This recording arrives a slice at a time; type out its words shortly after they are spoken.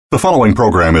The following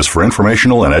program is for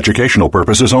informational and educational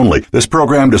purposes only. This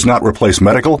program does not replace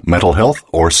medical, mental health,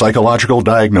 or psychological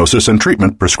diagnosis and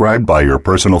treatment prescribed by your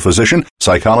personal physician,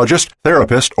 psychologist,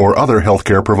 therapist, or other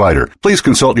healthcare provider. Please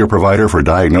consult your provider for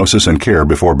diagnosis and care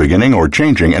before beginning or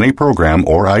changing any program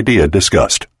or idea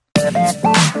discussed.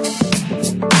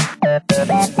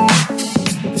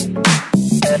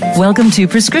 Welcome to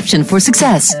Prescription for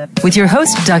Success with your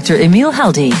host, Dr. Emil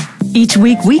Haldi. Each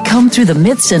week, we comb through the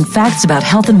myths and facts about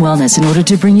health and wellness in order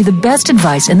to bring you the best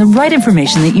advice and the right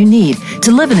information that you need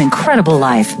to live an incredible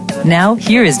life. Now,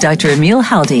 here is Dr. Emil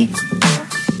Haldi.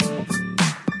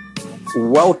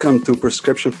 Welcome to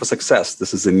Prescription for Success.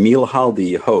 This is Emil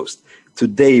Haldi, host.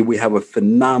 Today, we have a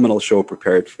phenomenal show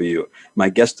prepared for you. My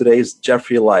guest today is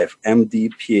Jeffry Life,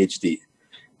 MD, PhD.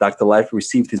 Dr. Life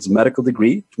received his medical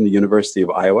degree from the University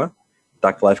of Iowa.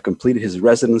 Dr. Life completed his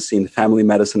residency in family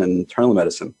medicine and internal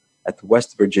medicine at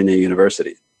West Virginia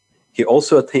University. He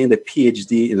also attained a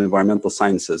PhD in environmental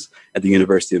sciences at the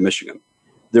University of Michigan.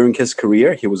 During his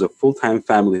career, he was a full-time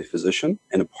family physician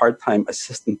and a part-time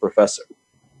assistant professor.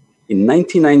 In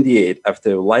 1998,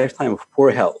 after a lifetime of poor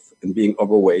health and being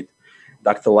overweight,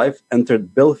 Dr. Life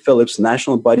entered Bill Phillips'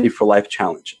 National Body for Life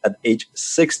Challenge at age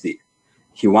 60.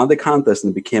 He won the contest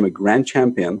and became a grand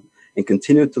champion and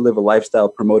continued to live a lifestyle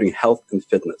promoting health and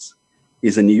fitness.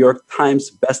 He's a New York Times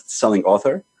best-selling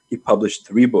author. He published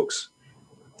 3 books: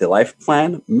 The Life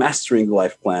Plan, Mastering the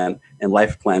Life Plan, and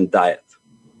Life Plan Diet.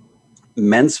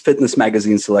 Men's Fitness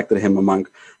magazine selected him among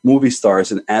movie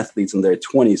stars and athletes in their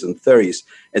 20s and 30s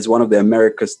as one of the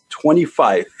America's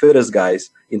 25 fittest guys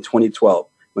in 2012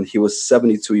 when he was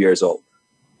 72 years old.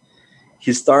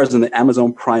 He stars in the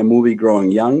Amazon Prime movie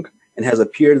Growing Young and has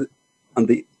appeared on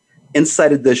the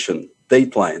Inside Edition,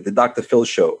 Dateline, The Dr. Phil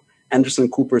Show, Anderson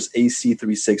Cooper's AC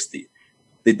 360,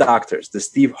 The Doctors, The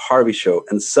Steve Harvey Show,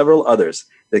 and several others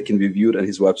that can be viewed on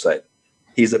his website.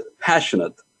 He's a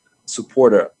passionate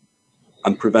supporter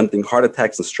on preventing heart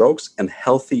attacks and strokes and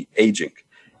healthy aging.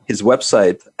 His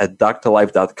website at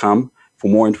drlife.com for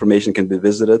more information can be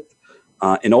visited.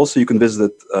 And also you can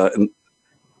visit and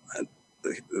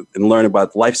learn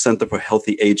about Life Center for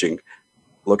Healthy Aging,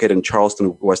 located in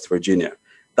Charleston, West Virginia.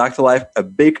 Dr. Life, a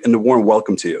big and warm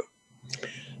welcome to you.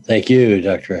 Thank you,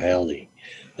 Dr. Haldi.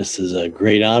 This is a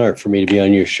great honor for me to be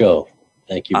on your show.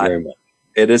 Thank you very much.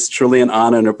 It is truly an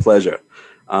honor and a pleasure.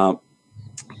 A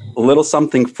little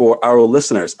something for our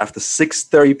listeners. After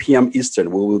 6:30 p.m.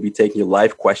 Eastern, we will be taking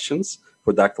live questions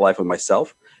for Dr. Life and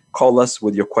myself. Call us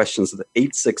with your questions at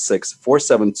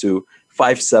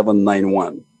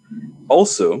 866-472-5791.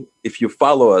 Also, if you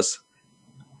follow us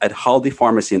at Haldi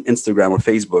Pharmacy on Instagram or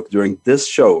Facebook during this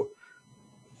show,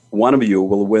 one of you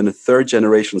will win a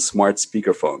 3rd-generation smart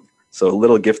speakerphone. So a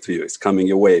little gift to you is coming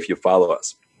your way if you follow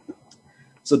us.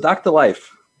 So Dr.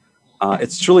 Life,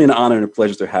 it's truly an honor and a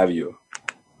pleasure to have you.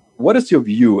 What is your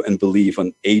view and belief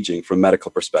on aging from a medical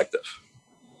perspective?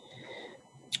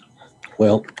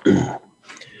 Well,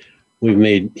 we've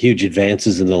made huge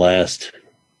advances in the last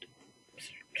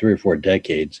 3 or 4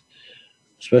 decades,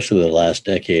 especially the last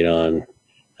decade, on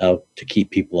how to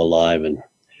keep people alive and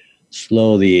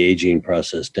slow the aging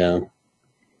process down.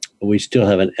 But we still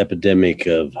have an epidemic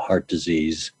of heart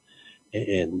disease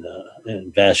and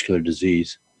vascular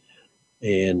disease,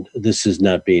 and this is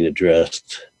not being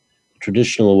addressed. The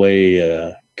traditional way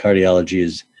cardiology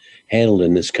is handled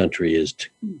in this country is to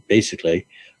basically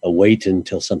wait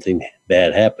until something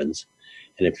bad happens,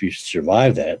 and if you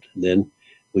survive that, then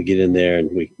we get in there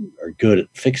and we are good at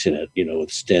fixing it, with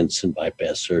stents and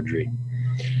bypass surgery.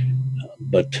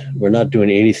 But we're not doing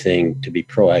anything to be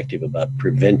proactive about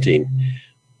preventing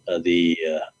the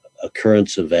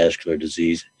occurrence of vascular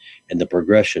disease and the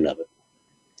progression of it.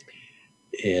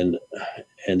 And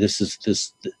this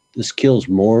kills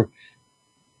more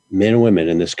men and women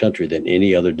in this country than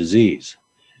any other disease.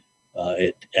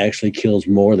 It actually kills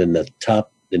more than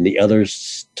the other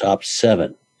top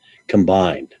 7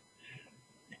 combined.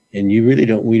 And we really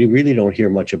don't hear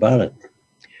much about it.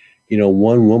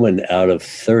 1 woman out of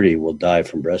 30 will die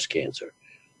from breast cancer,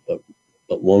 but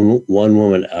one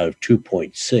woman out of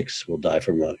 2.6 will die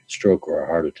from a stroke or a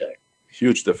heart attack.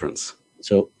 Huge difference.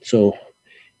 So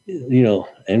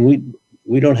and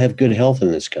we don't have good health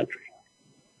in this country.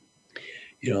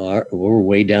 We're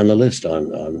way down the list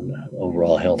on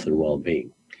overall health and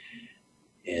well-being,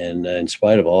 and in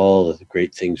spite of all the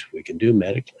great things we can do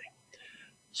medically.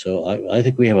 So I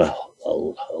think we have a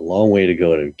long way to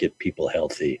go to get people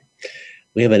healthy.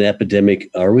 We have an epidemic,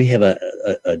 or we have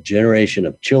a generation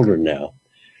of children now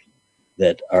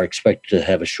that are expected to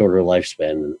have a shorter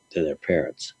lifespan than their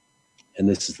parents. And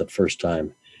this is the first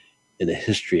time in the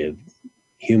history of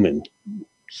human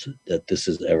that this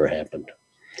has ever happened.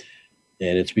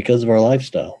 And it's because of our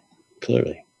lifestyle,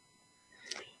 clearly.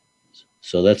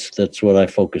 So that's what I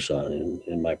focus on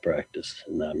in my practice.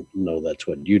 And I know that's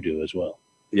what you do as well.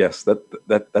 Yes,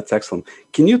 that's excellent.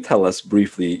 Can you tell us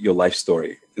briefly your life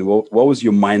story? What was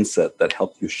your mindset that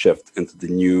helped you shift into the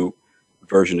new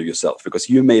version of yourself? Because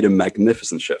you made a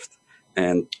magnificent shift.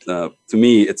 And to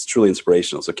me, it's truly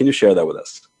inspirational. So can you share that with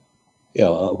us? Yeah,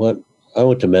 I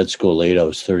went to med school late. I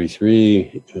was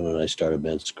 33 when I started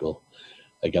med school.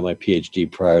 I got my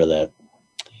PhD prior to that.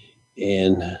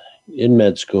 And in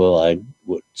med school, I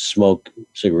would smoke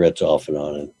cigarettes off and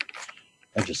on. And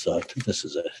I just thought, this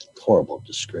is a horrible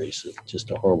disgrace. It's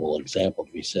just a horrible example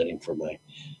to be setting for my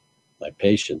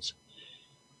patients.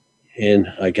 And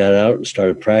I got out and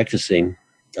started practicing.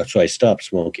 So I stopped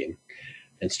smoking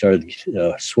and started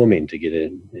swimming to get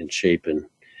in shape.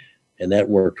 And that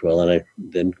worked well. And I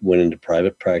then went into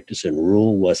private practice in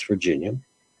rural West Virginia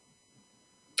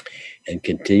and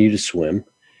continued to swim.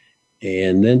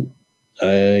 And then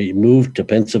I moved to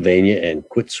Pennsylvania and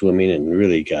quit swimming and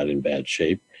really got in bad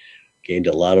shape, gained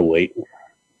a lot of weight.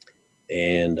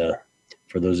 And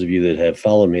for those of you that have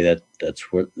followed me,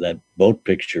 that's where that boat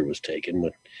picture was taken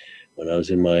when I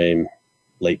was in my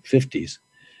late 50s.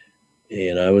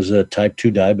 And I was a type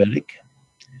 2 diabetic.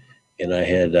 And I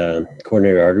had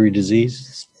coronary artery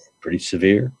disease, pretty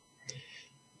severe.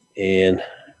 And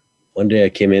one day I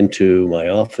came into my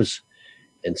office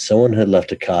and someone had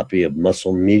left a copy of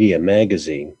Muscle Media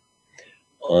magazine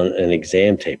on an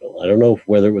exam table. I don't know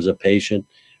whether it was a patient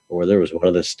or whether it was one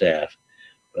of the staff,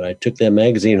 but I took that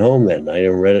magazine home that night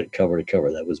and read it cover to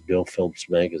cover. That was Bill Phillips'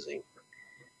 magazine.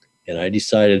 And I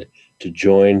decided to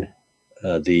join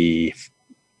the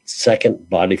second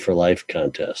Body for Life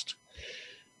contest.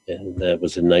 And that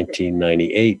was in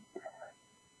 1998.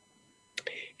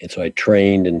 And so I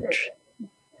trained and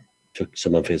took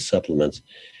some of his supplements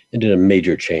and did a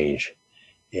major change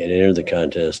and entered the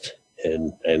contest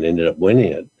and ended up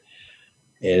winning it.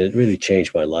 And it really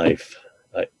changed my life.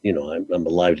 I'm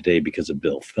alive today because of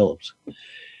Bill Phillips.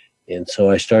 And so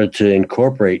I started to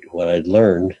incorporate what I'd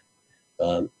learned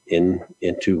into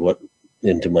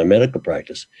my medical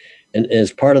practice. And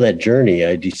as part of that journey,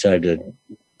 I decided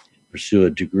to pursue a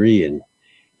degree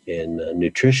in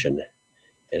nutrition.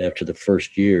 And after the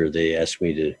first year, they asked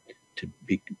me to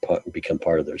become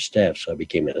part of their staff. So I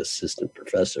became an assistant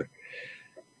professor.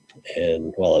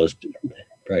 And while I was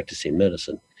practicing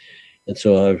medicine. And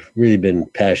so I've really been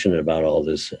passionate about all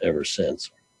this ever since.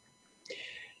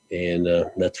 And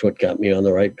that's what got me on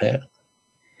the right path.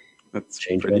 That's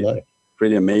changed my life.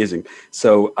 Pretty amazing.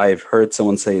 So I've heard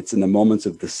someone say it's in the moments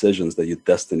of decisions that your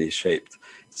destiny is shaped.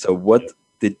 So what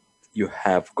did you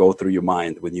have go through your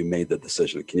mind when you made the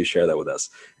decision? Can you share that with us?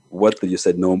 What did you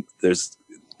say? No, there's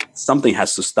something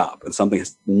has to stop and something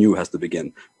new has to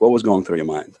begin. What was going through your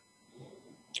mind?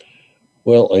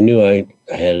 Well, I knew I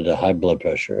had a high blood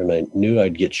pressure, and I knew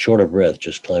I'd get short of breath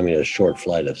just climbing a short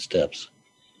flight of steps.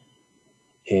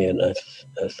 And I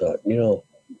thought,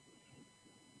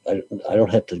 I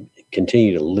don't have to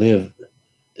continue to live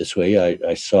this way.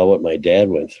 I saw what my dad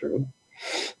went through.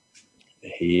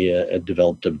 He had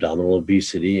developed abdominal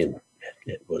obesity and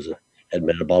had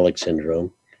metabolic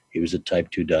syndrome. He was a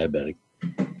type 2 diabetic.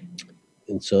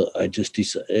 And so I just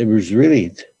decided, it was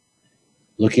really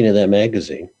looking at that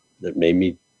magazine that made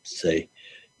me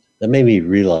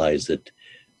realize that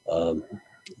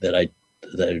I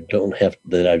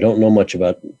don't know much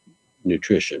about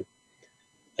nutrition.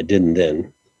 I didn't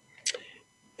then.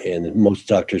 And most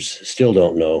doctors still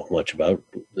don't know much about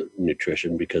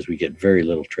nutrition because we get very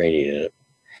little training in it.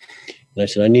 And I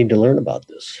said, I need to learn about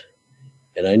this.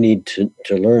 And I need to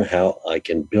learn how I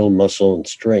can build muscle and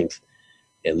strength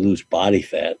and lose body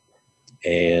fat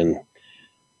and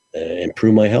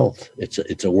improve my health.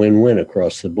 It's a win-win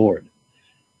across the board.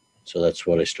 So that's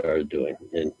what I started doing.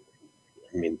 And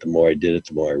I mean, the more I did it,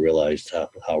 the more I realized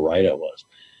how right I was.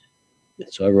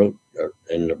 And so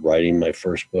I ended up writing my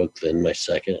first book, then my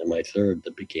second and my third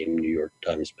that became New York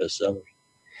Times bestsellers.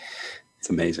 It's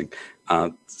amazing.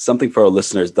 Something for our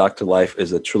listeners, Dr. Life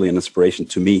is truly an inspiration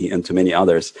to me and to many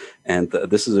others. And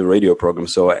this is a radio program.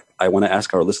 So I want to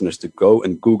ask our listeners to go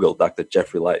and Google Dr.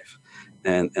 Jeffry Life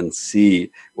and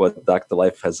see what Dr.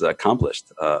 Life has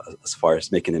accomplished as far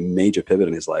as making a major pivot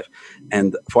in his life.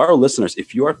 And for our listeners,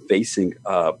 if you are facing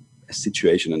a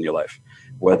situation in your life,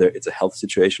 whether it's a health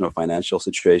situation or financial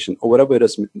situation or whatever it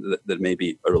is that may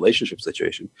be a relationship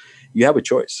situation, you have a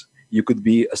choice. You could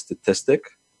be a statistic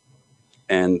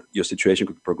and your situation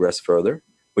could progress further,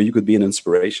 or you could be an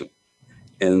inspiration.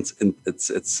 and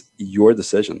it's your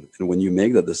decision. And when you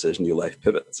make that decision, your life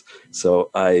pivots. So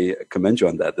I commend you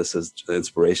on that. This is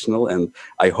inspirational, and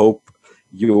I hope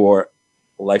your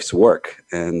life's work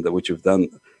and what you've done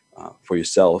for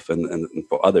yourself and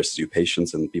for others, your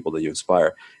patients and people that you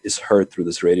inspire, is heard through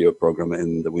this radio program,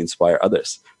 and that we inspire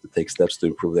others to take steps to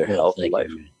improve their health and life.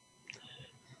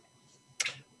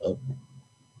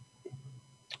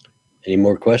 Any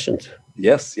more questions?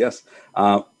 Yes.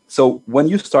 So when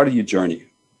you started your journey,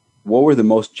 what were the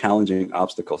most challenging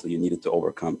obstacles that you needed to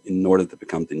overcome in order to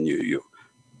become the new you?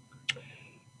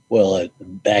 Well,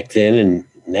 back then and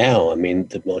now, I mean,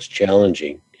 the most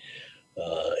challenging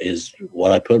is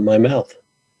what I put in my mouth.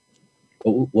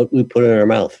 What we put in our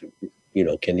mouth,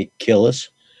 can it kill us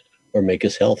or make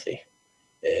us healthy?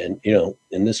 And,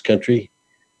 in this country,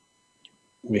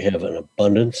 we have an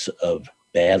abundance of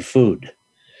bad food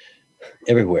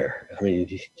everywhere. I mean,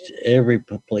 every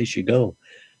place you go,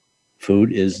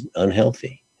 food is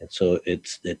unhealthy. And so it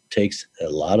takes a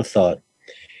lot of thought,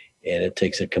 and it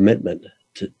takes a commitment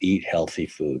to eat healthy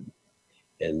food.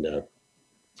 And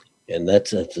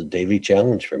that's a daily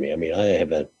challenge for me. I mean, I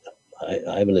have an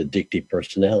addictive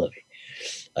personality.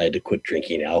 I had to quit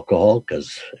drinking alcohol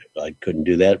because I couldn't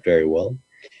do that very well.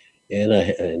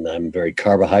 And I'm very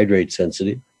carbohydrate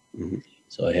sensitive. Mm-hmm.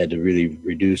 So I had to really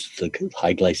reduce the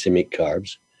high glycemic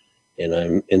carbs, and I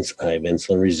have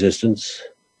insulin resistance.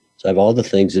 So I have all the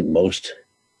things that most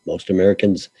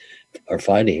Americans are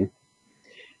fighting.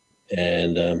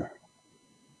 And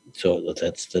so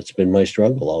that's been my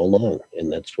struggle all along,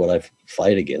 and that's what I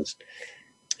fight against.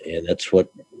 And that's what,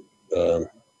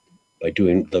 by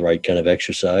doing the right kind of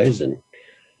exercise and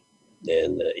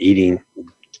eating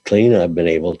clean, I've been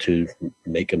able to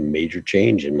make a major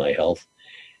change in my health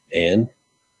and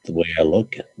the way I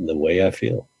look and the way I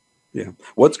feel. Yeah.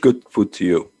 What's good food to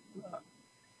you?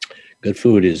 Good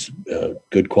food is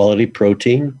good quality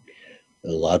protein,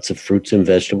 lots of fruits and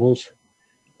vegetables,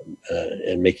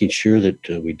 and making sure that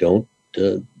we don't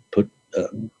put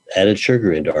added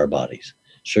sugar into our bodies.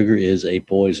 Sugar is a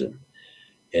poison,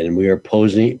 and we are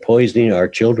poisoning our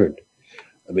children.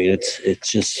 I mean,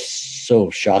 it's just so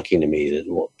shocking to me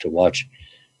to watch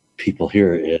people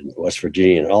here in West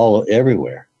Virginia and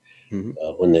everywhere, mm-hmm.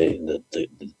 When the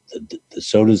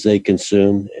sodas they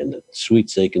consume and the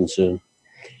sweets they consume.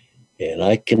 And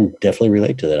I can definitely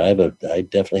relate to that. I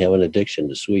definitely have an addiction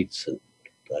to sweets, and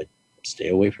I stay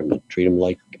away from it. Treat them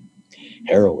like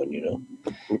heroin,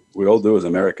 We all do as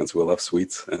Americans. We love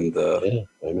sweets, and yeah,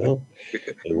 I know.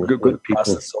 good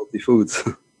processed salty foods.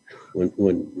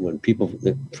 when people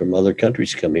from other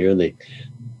countries come here,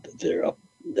 they're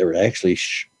actually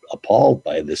appalled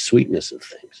by the sweetness of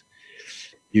things.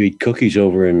 You eat cookies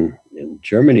over in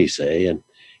Germany, say, and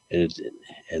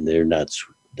they're not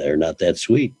that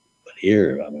sweet. But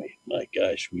here, I mean, my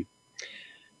gosh,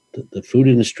 the food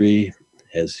industry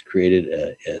has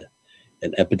created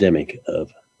an epidemic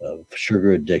of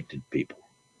sugar addicted people.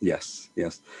 Yes.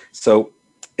 So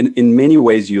in many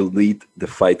ways, you lead the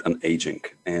fight on aging.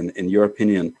 And in your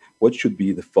opinion, what should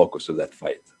be the focus of that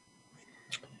fight?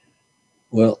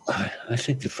 Well, I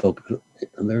think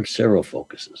there are several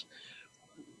focuses.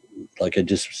 Like I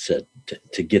just said,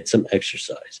 to get some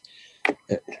exercise.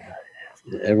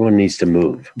 Everyone needs to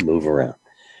move around,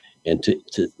 and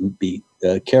to be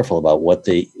careful about what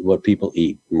people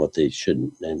eat and what they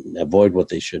shouldn't, and avoid what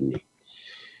they shouldn't eat.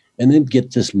 And then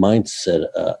get this mindset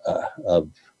of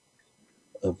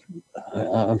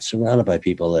I'm surrounded by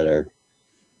people that are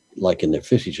like in their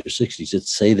 50s or 60s that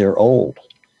say they're old.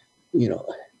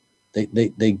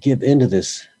 They give into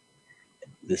this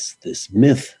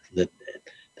myth that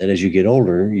as you get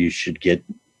older, you should get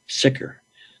sicker.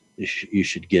 You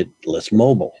should get less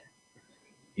mobile.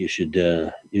 You should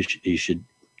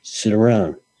sit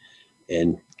around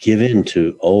and give in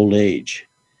to old age,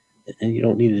 and you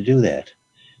don't need to do that.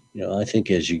 I think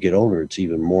as you get older, it's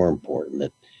even more important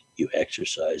that you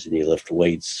exercise and you lift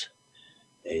weights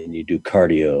and you do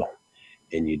cardio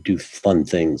and you do fun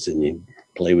things and you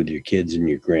play with your kids and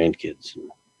your grandkids.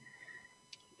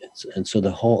 And so the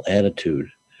whole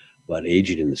attitude about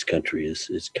aging in this country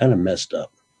is kind of messed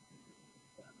up.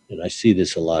 And I see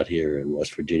this a lot here in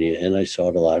West Virginia, and I saw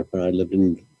it a lot when I lived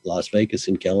in Las Vegas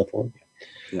in California.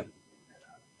 Yeah.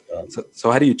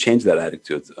 So how do you change that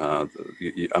attitude?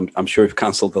 I'm sure you've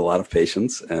counseled a lot of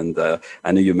patients, and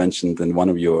I know you mentioned in one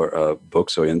of your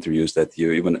books or interviews that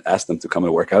you even asked them to come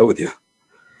and work out with you.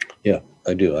 Yeah,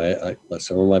 I do.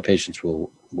 Some of my patients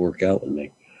will work out with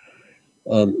me.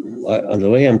 The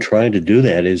way I'm trying to do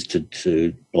that is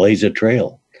to blaze a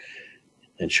trail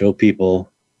and show people,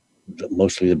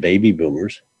 mostly the baby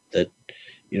boomers, that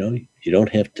you don't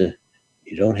have to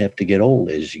you don't have to get old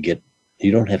as you get.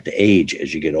 You don't have to age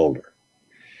as you get older.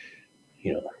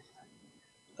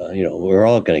 We're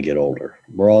all going to get older.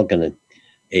 We're all going to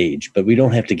age, but we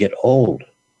don't have to get old.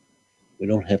 We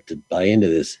don't have to buy into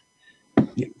this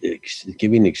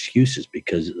giving excuses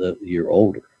because you're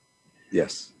older.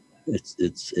 Yes,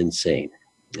 it's insane,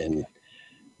 and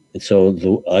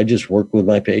so I just work with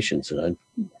my patients, and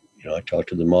I talk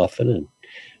to them often, and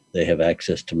they have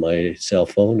access to my cell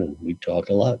phone, and we talk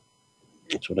a lot.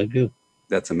 That's what I do.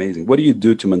 That's amazing. What do you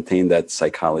do to maintain that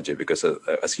psychology? Because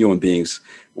as human beings,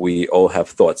 we all have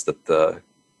thoughts that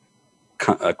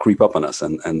creep up on us.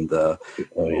 And what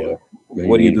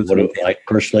do you do? What do I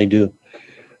personally do?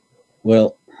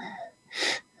 Well,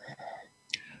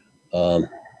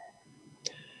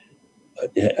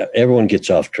 everyone gets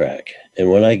off track, and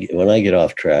when I get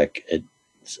off track,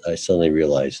 I suddenly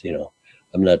realize,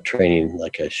 I'm not training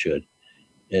like I should,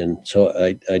 and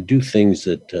so I do things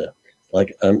that.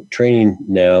 Like I'm training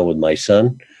now with my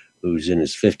son, who's in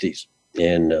his 50s,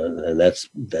 and that's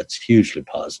hugely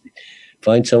positive.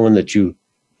 Find someone that you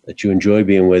enjoy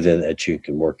being with and that you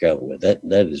can work out with. That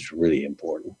is really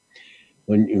important.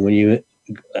 When you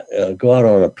go out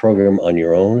on a program on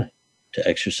your own to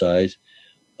exercise,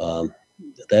 that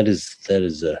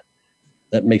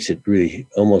makes it really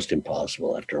almost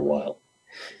impossible after a while.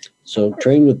 So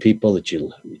train with people that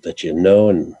you know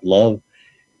and love,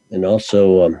 and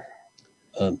also.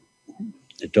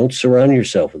 Don't surround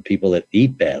yourself with people that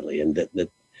eat badly and that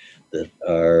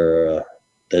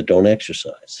don't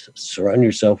exercise. Surround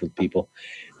yourself with people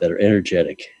that are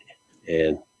energetic,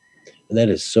 and that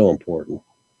is so important.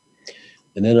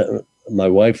 And then my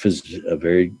wife is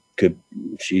very good.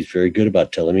 She's very good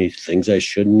about telling me things I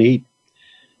shouldn't eat.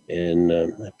 And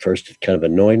at first it kind of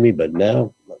annoyed me, but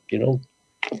now,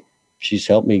 she's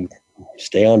helped me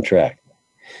stay on track.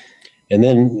 And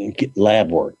then get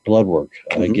lab work, blood work.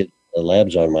 Mm-hmm. I get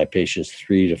labs on my patients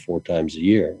 3 to 4 times a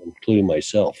year, including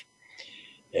myself.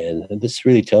 And this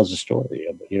really tells a story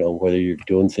of, whether you're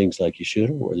doing things like you should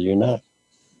or whether you're not.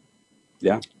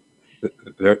 Yeah,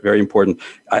 very, very important.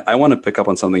 I want to pick up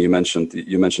on something you mentioned.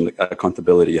 You mentioned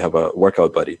accountability. You have a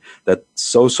workout buddy. That's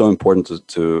so important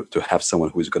to have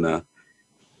someone who's going to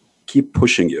keep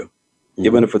pushing you.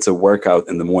 Even if it's a workout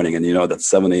in the morning and that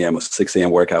 7 a.m. or 6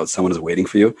 a.m. workout, someone is waiting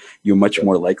for you, you're much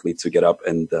more likely to get up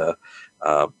and go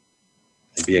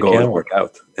and work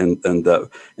out. And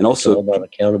also it's all about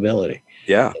accountability.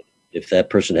 Yeah. If that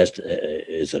person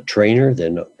is a trainer,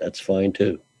 then that's fine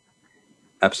too.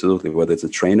 Absolutely. Whether it's a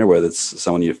trainer, whether it's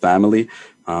someone in your family,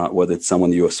 whether it's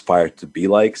someone you aspire to be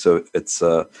like. So it's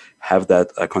have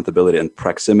that accountability and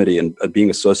proximity and being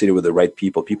associated with the right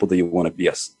people that you want to be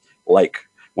like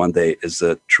one day is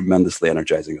tremendously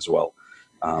energizing as well.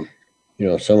 I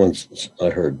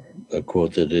heard a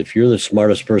quote that if you're the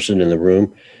smartest person in the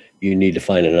room, you need to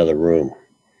find another room.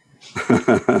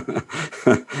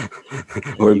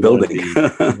 Or building. You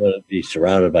want to be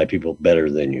surrounded by people better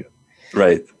than you.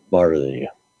 Right. Smarter than you.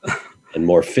 And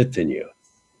more fit than you.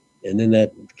 And then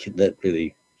that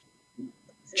really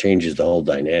changes the whole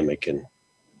dynamic and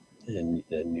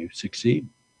you succeed.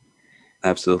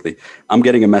 Absolutely. I'm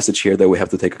getting a message here that we have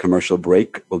to take a commercial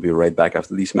break. We'll be right back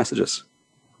after these messages.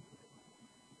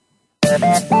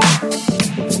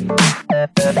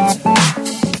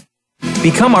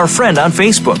 Become our friend on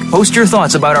Facebook. Post your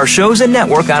thoughts about our shows and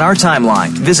network on our timeline.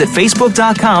 Visit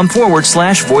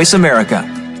facebook.com/Voice America.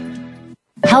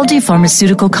 Haldi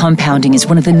Pharmaceutical Compounding is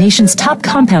one of the nation's top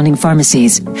compounding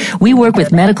pharmacies. We work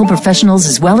with medical professionals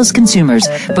as well as consumers,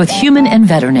 both human and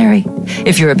veterinary.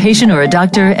 If you're a patient or a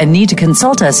doctor and need to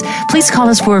consult us, please call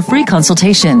us for a free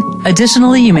consultation.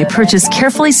 Additionally, you may purchase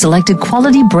carefully selected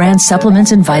quality brand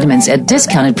supplements and vitamins at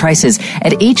discounted prices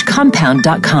at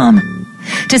hcompound.com.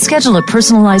 To schedule a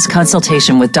personalized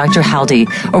consultation with Dr. Haldi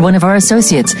or one of our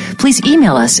associates, please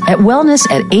email us at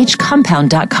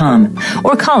wellness@hcompound.com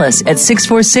or call us at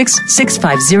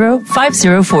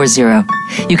 646-650-5040.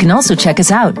 You can also check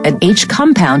us out at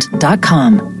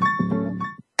hcompound.com.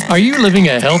 Are you living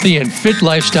a healthy and fit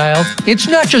lifestyle? It's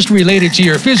not just related to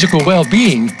your physical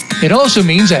well-being. It also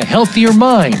means a healthier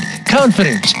mind,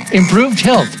 confidence, improved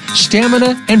health,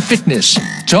 stamina, and fitness.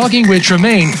 Talking with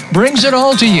Tremaine brings it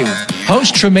all to you.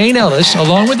 Host Tremaine Ellis,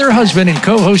 along with her husband and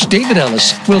co-host David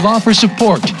Ellis, will offer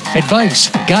support, advice,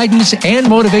 guidance, and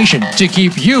motivation to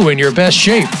keep you in your best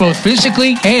shape, both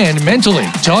physically and mentally.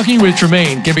 Talking with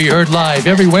Tremaine can be heard live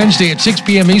every Wednesday at 6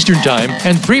 p.m. Eastern Time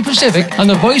and 3 Pacific on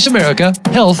the Voice America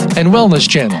Health and Wellness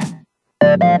Channel.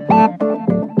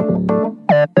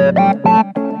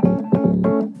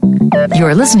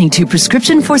 You're listening to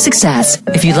Prescription for Success.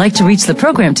 If you'd like to reach the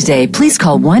program today, please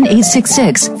call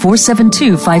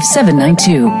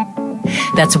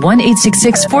 1-866-472-5792. That's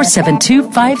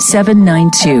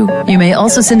 1-866-472-5792. You may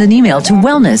also send an email to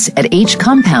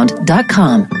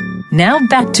wellness@hcompound.com. Now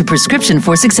back to Prescription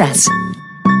for Success.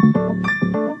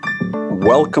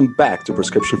 Welcome back to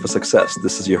Prescription for Success.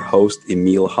 This is your host,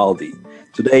 Emil Haldi.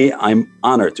 Today, I'm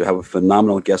honored to have a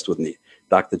phenomenal guest with me,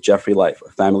 Dr. Jeffry Life, a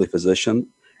family physician,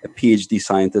 a PhD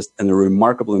scientist, and a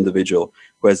remarkable individual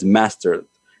who has mastered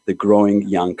the growing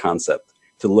young concept.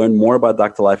 To learn more about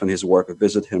Dr. Life and his work,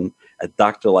 visit him at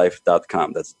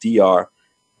drlife.com. That's DRLIFE.com.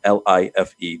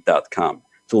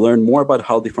 To learn more about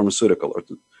Haldi Pharmaceutical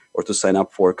or to sign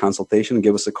up for a consultation,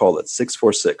 give us a call at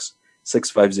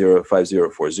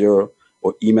 646-650-5040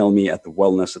 or email me at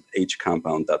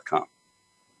wellness@hcompound.com.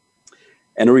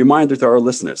 And a reminder to our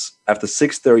listeners, after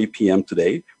 6:30 p.m.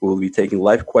 today, we will be taking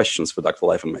live questions for Dr.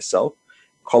 Life and myself.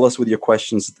 Call us with your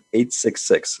questions at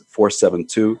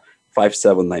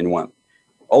 866-472-5791.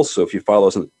 Also, if you follow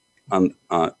us on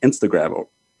Instagram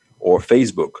or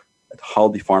Facebook at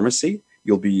Haldi Pharmacy,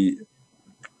 you'll be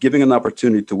giving an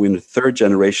opportunity to win a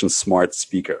third-generation smart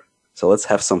speaker. So let's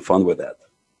have some fun with that.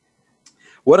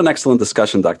 What an excellent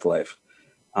discussion, Dr. Life.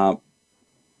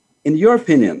 In your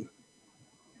opinion,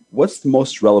 what's the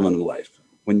most relevant in life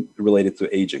when related to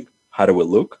aging? How do we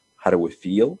look? How do we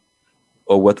feel?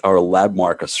 Or what our lab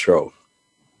markers show?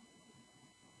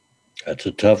 That's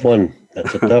a tough one.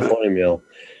 That's a tough one, Emil.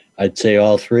 I'd say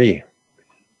all three.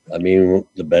 I mean,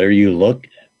 the better you look,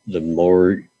 the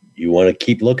more you want to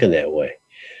keep looking that way.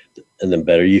 And the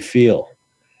better you feel.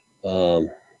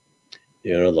 The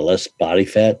less body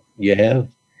fat you have,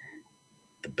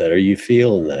 the better you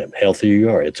feel and the healthier you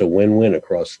are. It's a win-win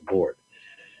across the board.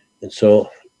 And so,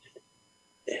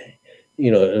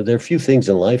 there are a few things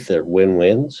in life that are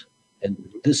win-wins, and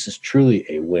this is truly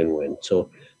a win-win.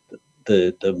 So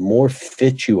the more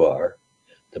fit you are,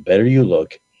 the better you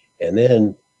look, and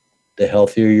then the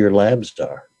healthier your labs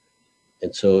are.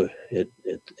 And so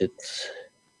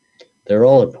they're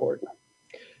all important.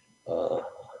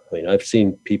 I've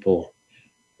seen people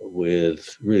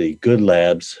with really good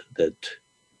labs that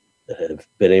have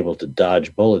been able to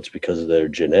dodge bullets because of their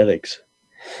genetics,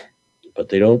 but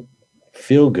they don't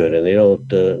feel good and they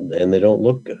don't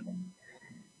look good.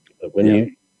 But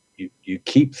when you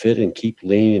keep fit and keep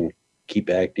lean and keep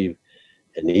active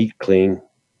and eat clean,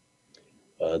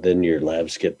 then your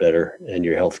labs get better and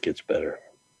your health gets better.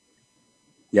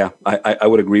 Yeah, I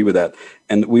would agree with that.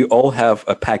 And we all have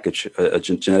a package, a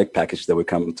genetic package that we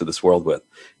come to this world with.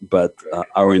 But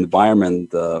our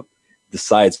environment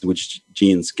decides which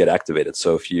genes get activated.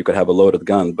 So if you could have a loaded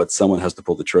gun, but someone has to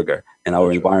pull the trigger, and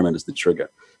our environment is the trigger.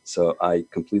 So I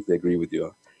completely agree with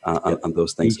you on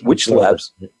those things.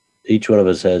 Each one of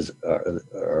us has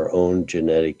our own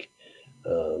genetic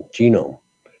genome.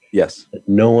 Yes. That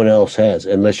no one else has,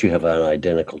 unless you have an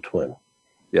identical twin.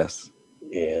 Yes.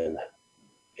 And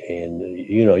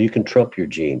you can trump your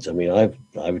genes. I mean, I've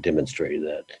demonstrated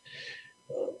that.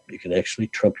 You can actually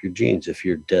trump your genes. If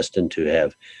you're destined to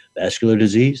have vascular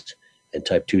disease and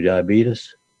type 2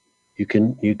 diabetes, you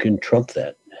can trump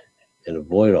that and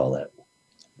avoid all that.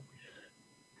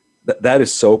 That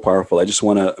is so powerful. I just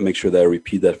want to make sure that I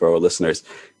repeat that for our listeners,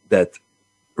 that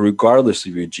regardless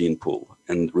of your gene pool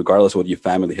and regardless of what your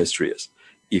family history is,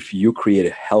 if you create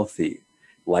a healthy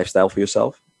lifestyle for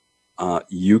yourself,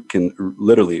 you can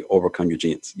literally overcome your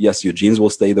genes. Yes, your genes will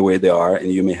stay the way they are,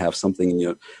 and you may have something in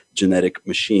your genetic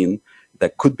machine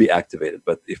that could be activated.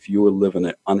 But if you live in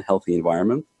an unhealthy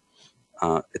environment,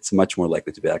 it's much more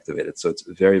likely to be activated. So it's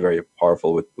very, very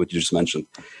powerful what you just mentioned.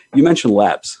 You mentioned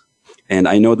labs. And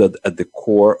I know that at the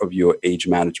core of your age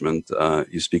management,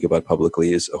 you speak about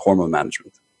publicly, is hormone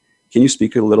management. Can you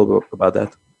speak a little bit about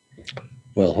that?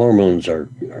 Well, hormones are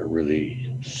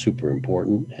really super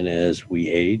important. And as we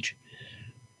age,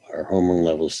 our hormone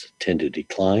levels tend to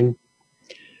decline.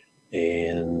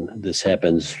 And this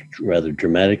happens rather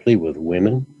dramatically with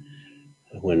women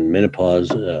when menopause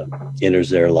enters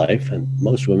their life. And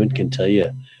most women can tell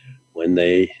you when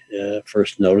they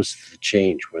first notice the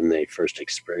change, when they first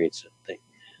experience it.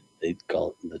 They call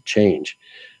it the change.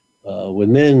 With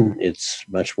men, it's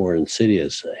much more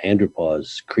insidious.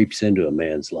 Andropause creeps into a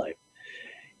man's life,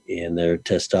 and their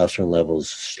testosterone levels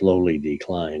slowly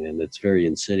decline, and it's very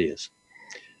insidious.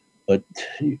 But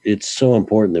it's so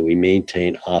important that we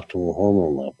maintain optimal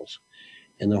hormone levels.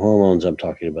 And the hormones I'm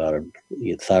talking about are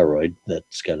thyroid.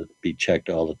 That's got to be checked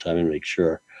all the time and make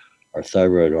sure our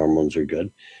thyroid hormones are good.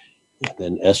 And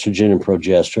then estrogen and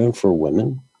progesterone for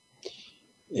women,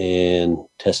 and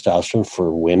testosterone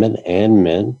for women and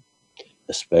men,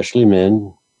 especially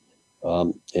men,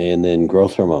 and then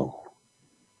growth hormone.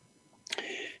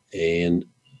 And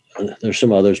there's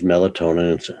some others,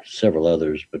 melatonin and several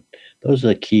others, but those are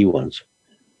the key ones.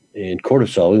 And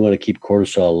cortisol, we want to keep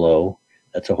cortisol low.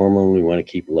 That's a hormone we want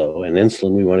to keep low. And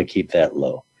insulin, we want to keep that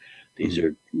low. These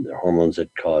are the hormones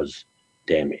that cause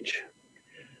damage.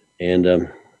 And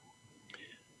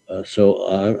so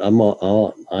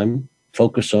I'm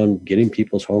focused on getting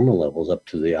people's hormone levels up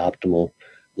to the optimal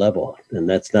level. And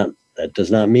that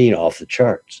does not mean off the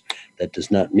charts. That does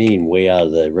not mean way out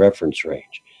of the reference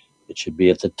range. It should be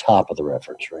at the top of the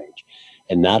reference range,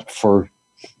 and not for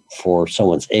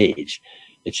someone's age.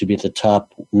 It should be at the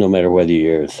top, no matter whether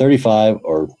you're 35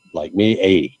 or like me,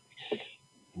 80.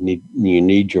 You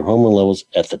need your hormone levels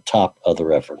at the top of the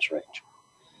reference range.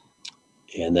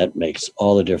 And that makes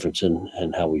all the difference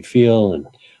in how we feel and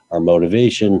our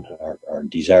motivation, our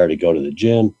desire to go to the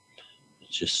gym.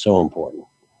 It's just so important.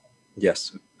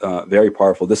 Yes, very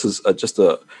powerful. This is just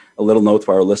a little note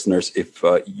for our listeners. If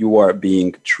you are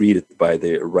being treated by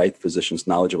the right physicians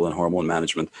knowledgeable in hormone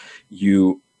management,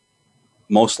 you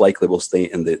most likely will stay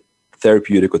in the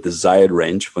therapeutic or desired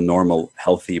range for normal,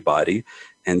 healthy body.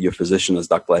 And your physician, as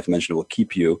Dr. Life mentioned, will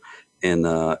keep you in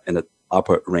the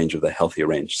upper range of the healthy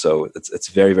range. So it's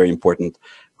very, very important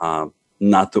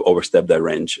not to overstep that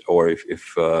range. Or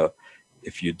if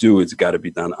you do, it's got to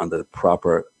be done under the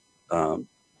proper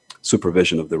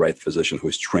supervision of the right physician who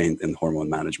is trained in hormone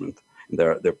management, and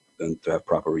and to have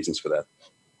proper reasons for that.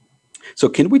 So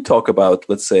can we talk about,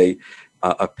 let's say,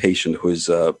 a patient who is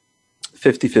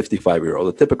 50,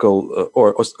 55-year-old, a typical,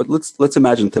 or let's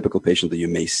imagine a typical patient that you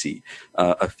may see,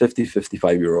 a 50,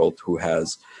 55-year-old who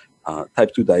has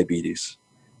type 2 diabetes,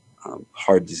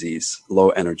 heart disease, low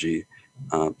energy,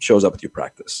 shows up at your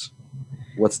practice.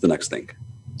 What's the next thing?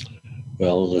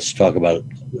 Well, let's talk about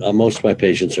most of my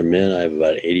patients are men. I have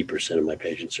about 80% of my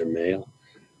patients are male,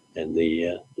 and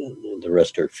the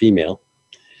rest are female.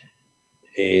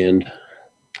 And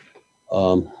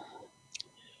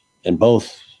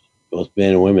both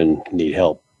men and women need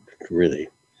help, really.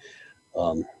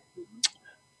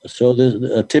 So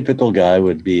a typical guy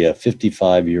would be a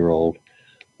 55-year-old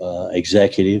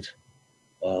executive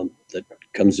that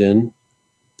comes in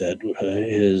that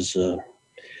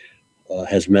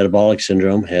has metabolic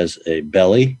syndrome, has a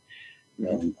belly.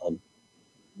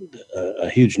 A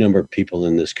huge number of people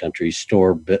in this country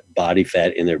store body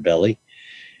fat in their belly,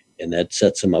 and that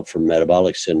sets them up for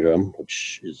metabolic syndrome,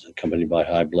 which is accompanied by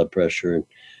high blood pressure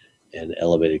and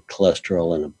elevated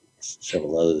cholesterol and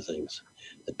several other things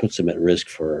that puts them at risk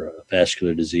for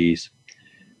vascular disease.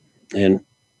 And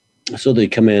so they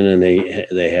come in and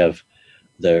they have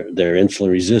they're insulin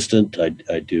resistant.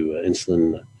 I do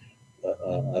insulin,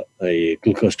 a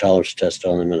glucose tolerance test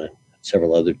on them, and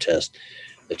several other tests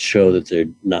that show that they're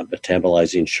not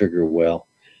metabolizing sugar well,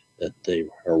 that they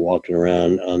are walking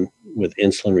around with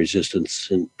insulin resistance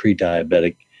and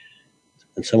pre-diabetic,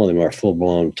 and some of them are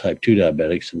full-blown type 2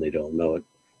 diabetics and they don't know it.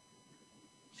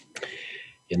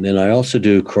 And then I also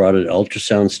do carotid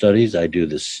ultrasound studies. I do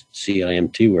this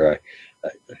CIMT, where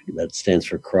that stands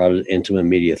for carotid intima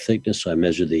media thickness. So I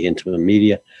measure the intima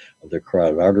media of their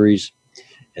carotid arteries,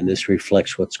 and this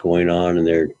reflects what's going on in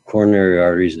their coronary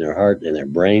arteries, in their heart, and their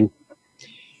brain.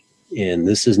 And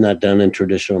this is not done in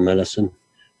traditional medicine.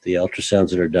 The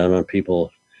ultrasounds that are done on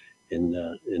people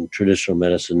in traditional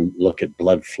medicine look at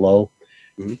blood flow.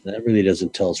 Mm-hmm. That really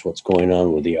doesn't tell us what's going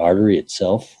on with the artery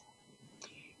itself.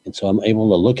 And so I'm able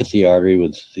to look at the artery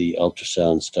with the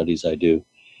ultrasound studies I do,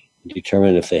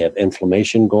 determine if they have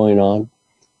inflammation going on,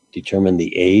 determine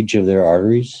the age of their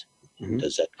arteries. Mm-hmm.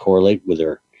 Does that correlate with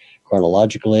their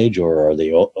chronological age, or are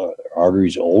the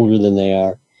arteries older than they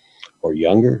are or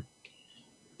younger?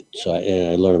 So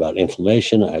I learn about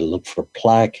inflammation. I look for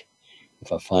plaque.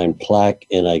 If I find plaque,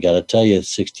 and I got to tell you,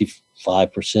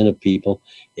 65% of people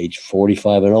age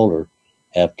 45 and older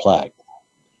have plaque.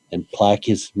 And plaque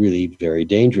is really very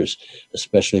dangerous,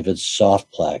 especially if it's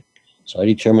soft plaque. So I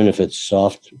determine if it's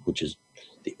soft, which is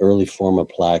the early form of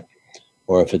plaque,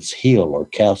 or if it's healed or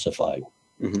calcified.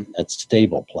 Mm-hmm. That's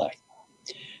stable plaque.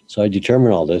 So I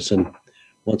determine all this, and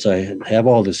once I have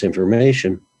all this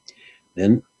information,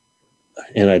 and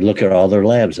I look at all their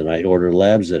labs, and I order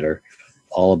labs that are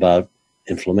all about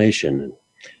inflammation and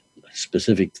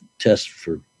specific tests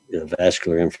for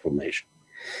vascular inflammation.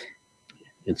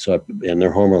 And so and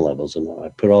their hormone levels, and I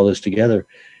put all this together,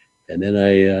 and then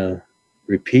I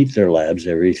repeat their labs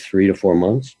every 3 to 4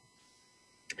 months,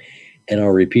 and I'll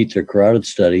repeat their carotid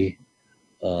study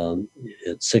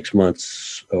at 6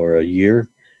 months or a year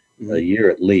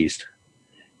at least,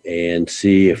 and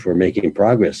see if we're making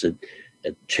progress at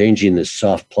changing this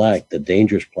soft plaque, the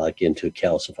dangerous plaque, into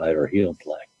calcified or healed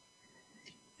plaque.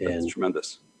 That's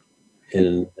tremendous.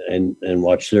 And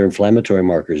watch their inflammatory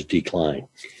markers decline.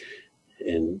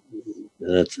 And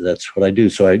that's what I do.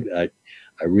 So I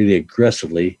really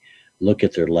aggressively look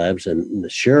at their labs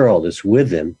and share all this with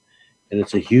them. And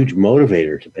it's a huge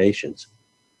motivator to patients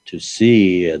to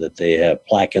see that they have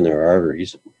plaque in their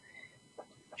arteries,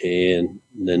 and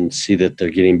then see that they're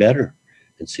getting better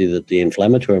and see that the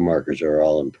inflammatory markers are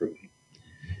all improving.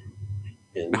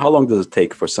 And how long does it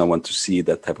take for someone to see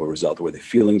that type of result? Were they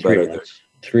feeling better?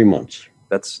 3 months.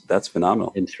 That's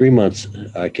phenomenal. In 3 months,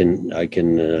 I can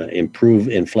improve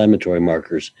inflammatory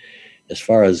markers as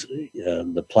far as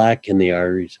the plaque in the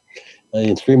arteries.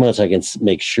 In 3 months, I can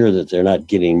make sure that they're not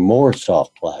getting more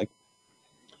soft plaque.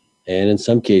 And in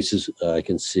some cases, I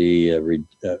can see a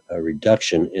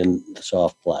reduction in the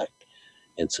soft plaque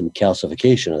and some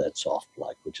calcification of that soft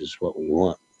plaque, which is what we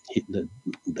want,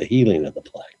 the healing of the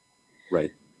plaque.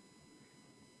 Right.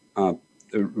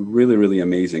 Really, really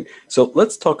amazing. So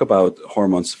let's talk about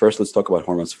hormones. First, let's talk about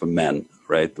hormones for men,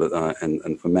 right?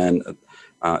 And for men,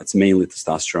 it's mainly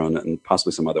testosterone and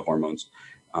possibly some other hormones.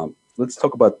 Let's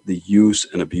talk about the use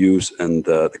and abuse and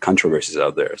the controversies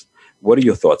out there. What are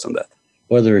your thoughts on that?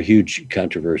 Well, there are huge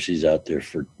controversies out there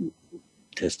for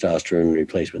testosterone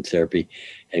replacement therapy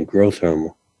and growth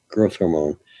hormone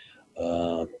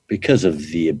because of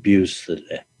the abuse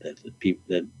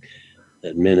that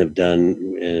men have done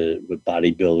with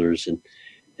bodybuilders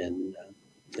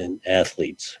and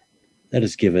athletes. That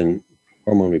has given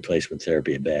hormone replacement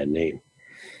therapy a bad name.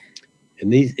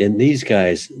 And these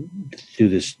guys do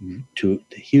this to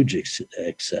huge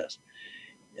excess.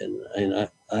 And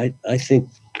I think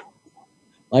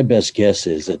my best guess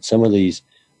is that some of these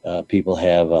people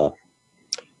have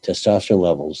testosterone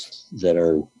levels that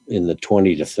are in the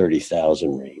 20 to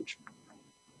 30,000 range,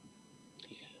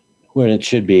 when it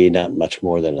should be not much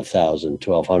more than 1,000,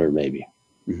 1,200 maybe.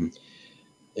 Mm-hmm.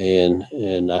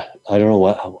 And I don't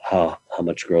know how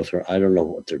much growth, I don't know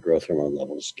what their growth hormone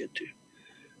levels get to,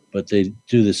 but they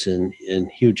do this in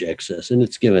huge excess, and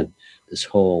it's given this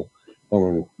whole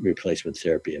hormone replacement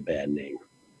therapy a bad name.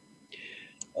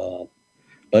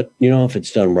 But, if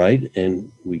it's done right and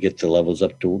we get the levels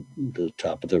up to the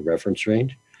top of the reference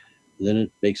range, then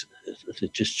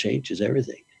it just changes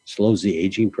everything. Slows the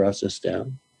aging process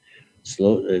down.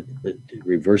 It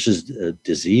reverses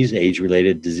disease,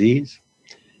 age-related disease,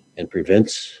 and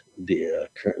prevents the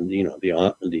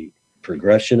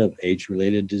progression of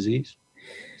age-related disease.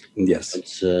 Yes.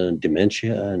 It's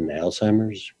dementia and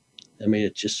Alzheimer's. I mean,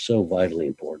 it's just so vitally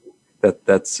important.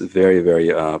 That's very,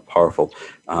 very powerful.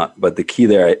 But the key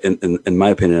there, in my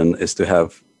opinion, is to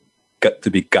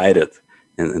be guided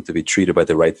and to be treated by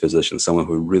the right physician, someone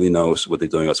who really knows what they're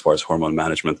doing as far as hormone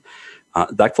management.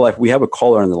 Dr. Life, we have a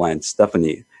caller on the line,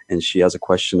 Stephanie, and she has a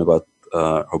question about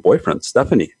her boyfriend.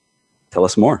 Stephanie, tell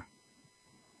us more.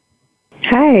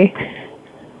 Hi.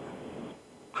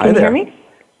 Hi can there. You hear me?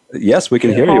 Yes, we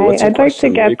can hear you. What's your I'd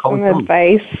question? like to get some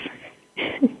advice.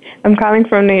 I'm calling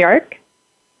from New York.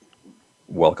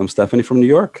 Welcome, Stephanie, from New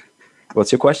York.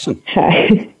 What's your question?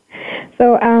 Hi.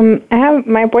 So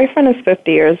my boyfriend is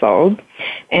 50 years old,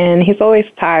 and he's always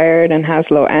tired and has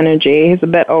low energy. He's a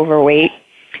bit overweight,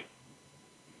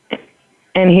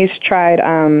 and he's tried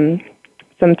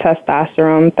some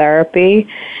testosterone therapy,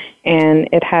 and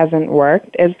it hasn't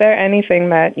worked. Is there anything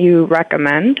that you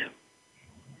recommend?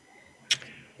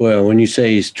 Well, when you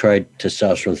say he's tried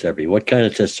testosterone therapy, what kind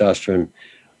of testosterone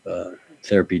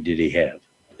therapy did he have?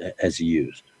 Has he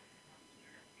used?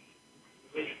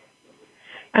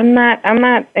 I'm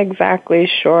not exactly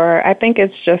sure. I think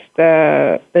it's just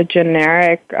the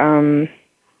generic Atravis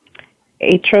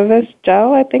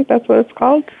gel. I think that's what it's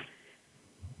called.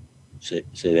 Say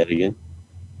that again.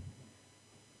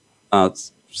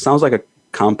 It sounds like a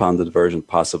compounded version,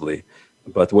 possibly.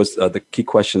 But was the key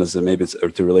question is, maybe it's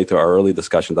to relate to our early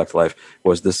discussion, Dr. Life,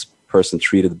 was this person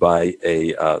treated by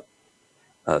a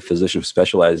physician who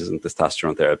specializes in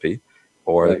testosterone therapy,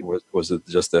 or right. was it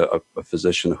just a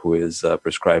physician who is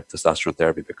prescribed testosterone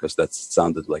therapy because that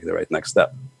sounded like the right next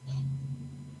step?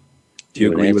 Do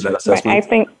you agree with that assessment? I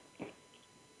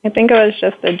think it was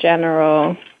just a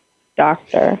general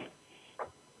doctor.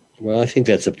 Well, I think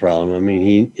that's a problem. I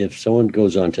mean, if someone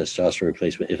goes on testosterone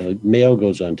replacement, if a male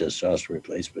goes on testosterone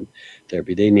replacement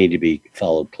therapy, they need to be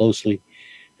followed closely.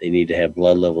 They need to have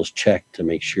blood levels checked to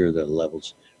make sure the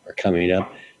levels are coming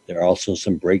up. There are also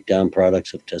some breakdown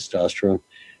products of testosterone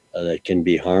that can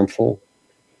be harmful.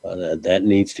 That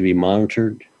needs to be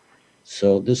monitored.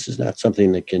 So this is not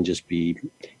something that can just be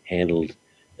handled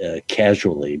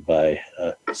casually by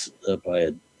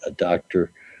a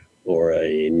doctor or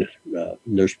a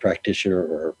nurse practitioner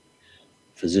or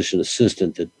physician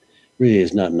assistant that really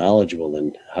is not knowledgeable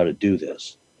in how to do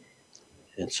this.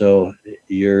 And so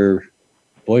your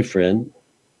boyfriend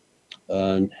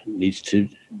needs to,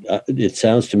 it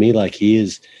sounds to me like he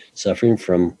is suffering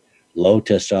from low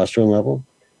testosterone level.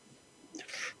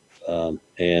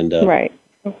 Right.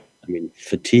 I mean,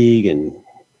 fatigue and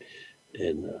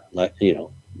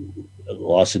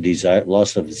loss of desire,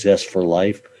 loss of zest for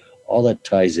life, all that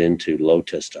ties into low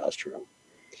testosterone.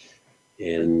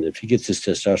 And if he gets his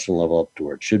testosterone level up to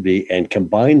where it should be and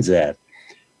combines that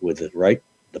with the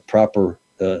proper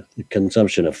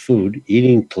consumption of food,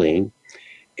 eating clean,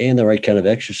 and the right kind of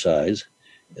exercise,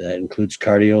 that includes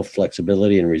cardio,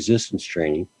 flexibility, and resistance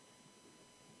training,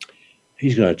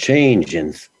 he's going to change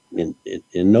in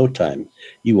no time.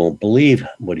 You won't believe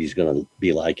what he's going to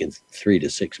be like in 3 to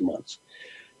 6 months.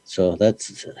 So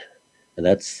that's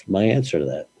my answer to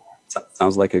that.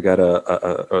 Sounds like you got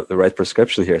the right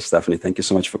prescription here, Stephanie. Thank you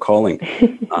so much for calling.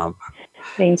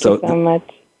 Thank you so much.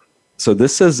 So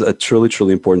this is truly,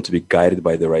 truly important to be guided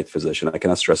by the right physician. I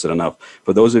cannot stress it enough.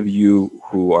 For those of you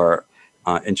who are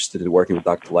interested in working with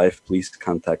Dr. Life, please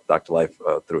contact Dr. Life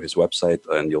through his website,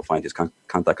 and you'll find his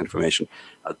contact information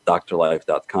at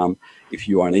drlife.com. If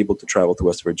you are unable to travel to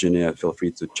West Virginia, feel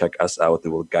free to check us out,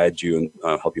 and we'll guide you and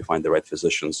help you find the right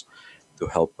physicians to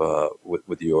help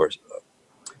with your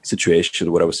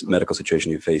situation, whatever medical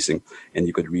situation you're facing. And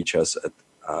you could reach us at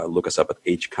look us up at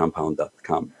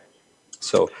hcompound.com.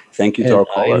 So thank you to our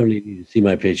caller. I only need to see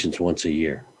my patients once a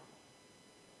year.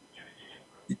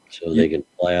 So they can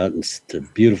fly out to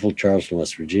beautiful Charleston,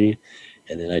 West Virginia,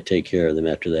 and then I take care of them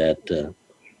after that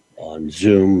on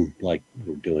Zoom, like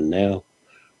we're doing now,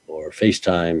 or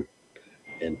FaceTime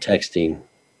and texting.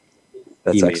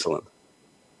 That's email. Excellent.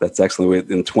 That's excellent.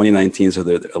 In 2019, so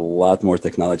there's a lot more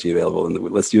technology available, and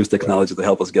let's use technology to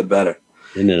help us get better.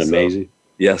 Isn't it amazing?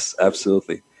 Yes,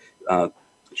 absolutely.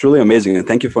 Truly amazing, and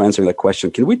thank you for answering that question.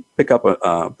 Can we pick up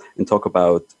and talk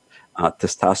about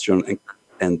testosterone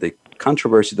and the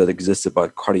controversy that exists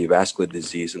about cardiovascular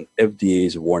disease and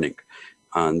FDA's warning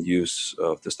on use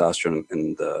of testosterone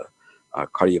and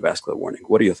cardiovascular warning?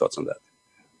 What are your thoughts on that?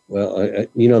 Well,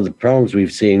 the problems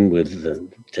we've seen with the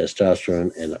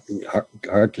testosterone and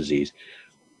heart disease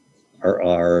are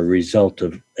a result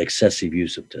of excessive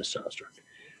use of testosterone.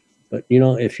 But,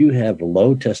 if you have a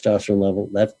low testosterone level,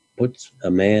 that puts a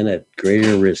man at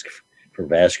greater risk for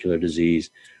vascular disease,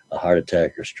 a heart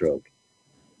attack, or stroke.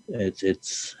 If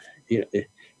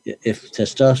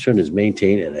testosterone is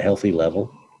maintained at a healthy level,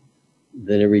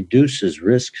 then it reduces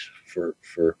risks for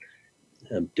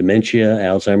dementia,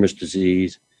 Alzheimer's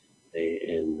disease,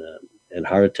 and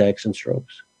heart attacks and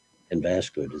strokes, and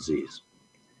vascular disease.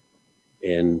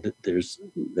 And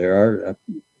there are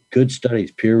good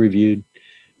studies, peer-reviewed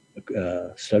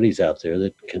studies out there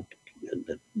that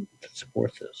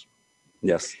support this.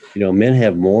 Yes. Men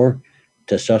have more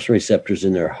testosterone receptors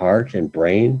in their heart and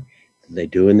brain than they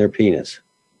do in their penis.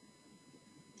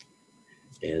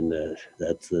 And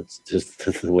that's just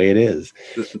the way it is.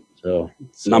 So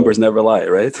numbers never lie,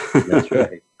 right? That's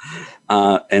right.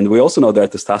 And we also know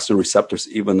that testosterone receptors,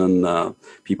 even in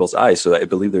people's eyes. So I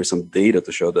believe there's some data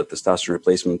to show that testosterone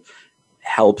replacement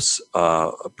helps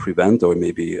prevent or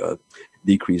maybe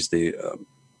decrease the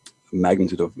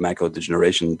magnitude of macular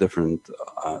degeneration in different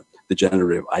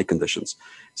degenerative eye conditions.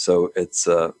 So it's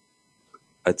a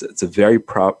very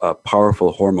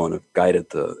powerful hormone if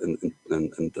guided and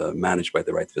managed by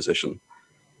the right physician.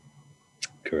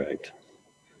 Correct.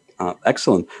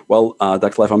 Excellent. Well,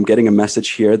 Dr. Life, I'm getting a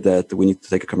message here that we need to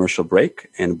take a commercial break,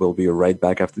 and we'll be right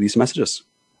back after these messages.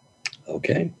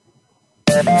 Okay.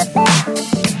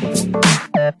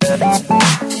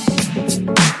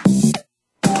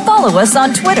 Follow us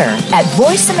on Twitter at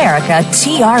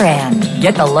VoiceAmericaTRN.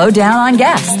 Get the lowdown on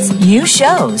guests, new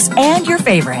shows, and your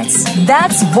favorites.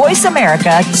 That's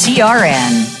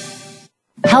VoiceAmericaTRN.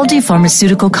 Haldi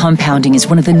Pharmaceutical Compounding is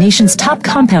one of the nation's top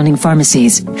compounding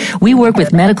pharmacies. We work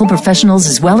with medical professionals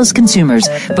as well as consumers,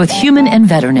 both human and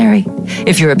veterinary.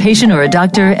 If you're a patient or a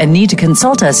doctor and need to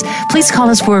consult us, please call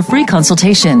us for a free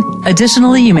consultation.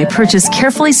 Additionally, you may purchase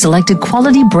carefully selected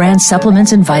quality brand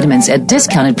supplements and vitamins at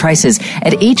discounted prices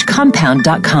at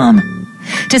hcompound.com.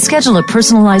 To schedule a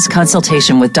personalized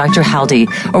consultation with Dr. Haldi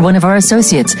or one of our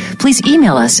associates, please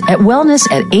email us at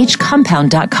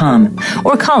wellness@hcompound.com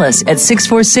or call us at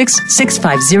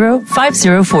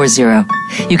 646-650-5040.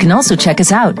 You can also check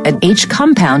us out at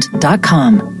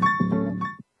hcompound.com.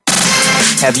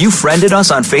 Have you friended us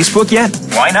on Facebook yet?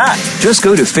 Why not? Just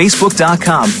go to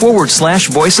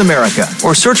facebook.com/Voice America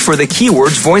or search for the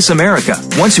keywords Voice America.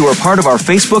 Once you are part of our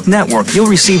Facebook network, you'll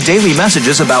receive daily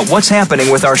messages about what's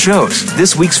happening with our shows,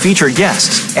 this week's featured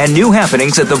guests, and new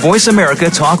happenings at the Voice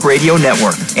America Talk Radio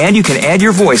Network. And you can add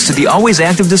your voice to the always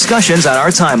active discussions on our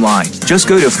timeline. Just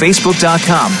go to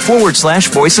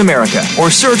facebook.com/Voice America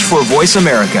or search for Voice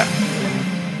America.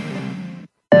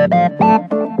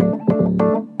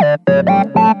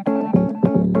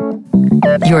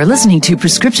 You're listening to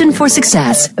Prescription for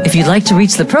Success. If you'd like to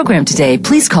reach the program today,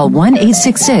 please call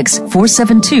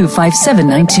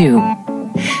 1-866-472-5792.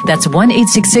 That's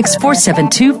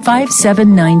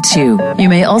 1-866-472-5792. You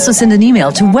may also send an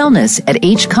email to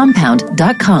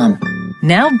wellness@hcompound.com.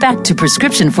 Now back to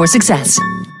Prescription for Success.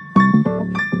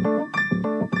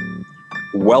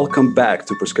 Welcome back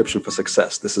to Prescription for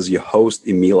Success. This is your host,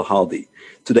 Emil Haldi.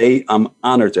 Today, I'm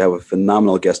honored to have a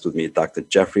phenomenal guest with me, Dr.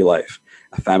 Jeffry Life,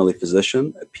 a family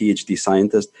physician, a PhD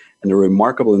scientist, and a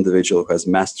remarkable individual who has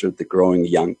mastered the growing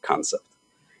young concept.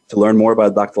 To learn more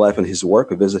about Dr. Life and his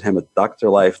work, visit him at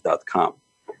drlife.com.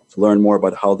 To learn more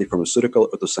about Haldi Pharmaceutical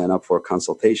or to sign up for a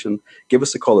consultation, give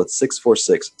us a call at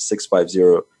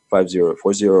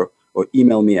 646-650-5040 or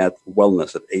email me at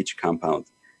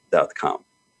wellness@hcompound.com.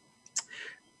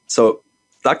 So,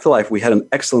 Dr. Life, we had an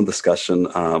excellent discussion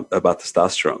about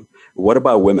testosterone. What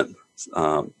about women?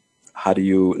 How do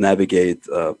you navigate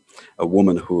a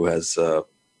woman who has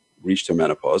reached her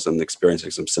menopause and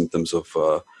experiencing some symptoms of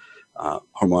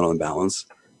hormonal imbalance?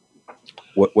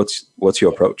 What's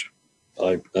your approach?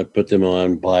 I put them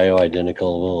on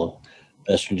bioidentical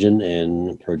estrogen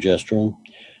and progesterone.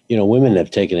 You know, women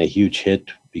have taken a huge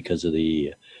hit because of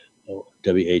the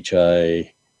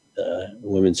WHI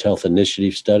Women's Health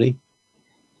Initiative study,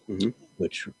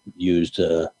 which used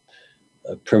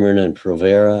Premarin and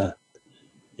Provera,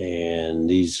 and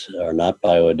these are not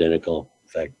bioidentical. In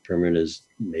fact, Premarin is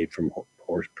made from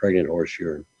pregnant horse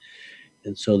urine.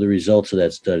 And so the results of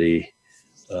that study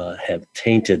have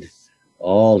tainted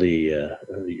all the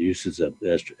uses of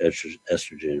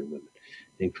estrogen in women,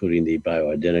 including the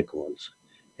bioidentical ones.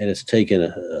 And it's taken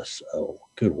a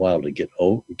good while to get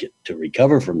to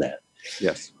recover from that.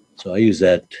 Yes. So I use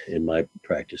that in my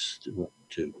practice to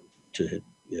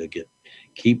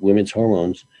keep women's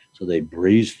hormones so they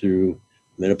breeze through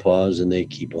menopause and they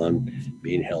keep on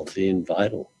being healthy and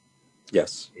vital.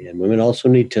 Yes. And women also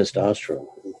need testosterone.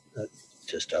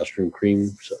 Testosterone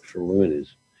cream for women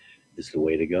is the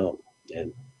way to go.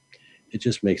 And it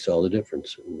just makes all the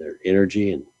difference in their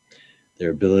energy and their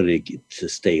ability to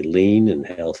stay lean and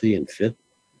healthy and fit.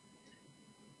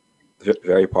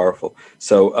 Very powerful.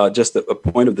 So just a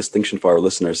point of distinction for our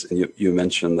listeners, and you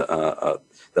mentioned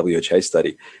WHI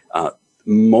study.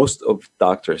 Most of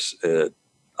doctors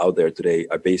out there today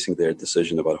are basing their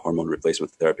decision about hormone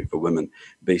replacement therapy for women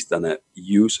based on a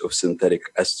use of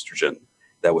synthetic estrogen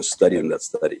that was studied in that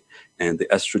study. And the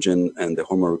estrogen and the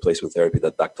hormone replacement therapy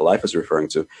that Dr. Life is referring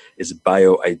to is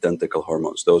bioidentical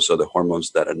hormones. Those are the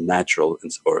hormones that are natural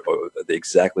or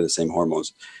exactly the same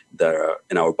hormones that are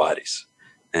in our bodies.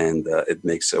 And it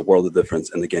makes a world of difference.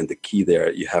 And again, the key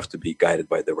there, you have to be guided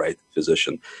by the right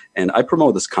physician. And I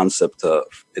promote this concept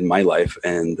in my life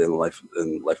and in life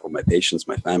of my patients,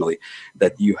 my family,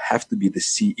 that you have to be the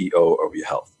CEO of your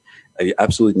health. You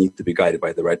absolutely need to be guided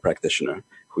by the right practitioner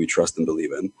who you trust and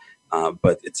believe in.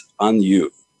 But it's on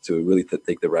you to really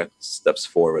take the right steps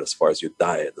forward as far as your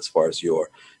diet, as far as your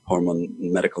hormone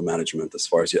medical management, as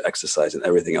far as your exercise and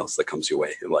everything else that comes your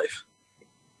way in life.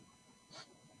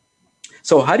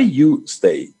 So how do you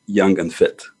stay young and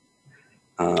fit?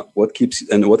 What keeps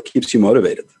you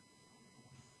motivated?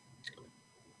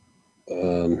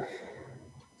 Well,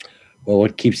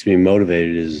 what keeps me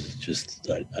motivated is just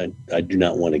I do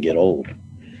not want to get old.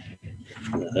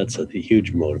 That's a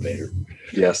huge motivator.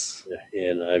 Yes.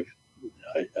 And I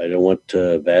don't want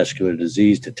vascular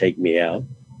disease to take me out.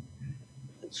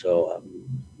 And so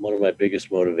one of my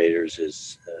biggest motivators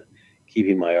is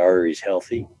keeping my arteries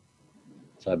healthy.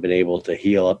 So I've been able to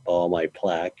heal up all my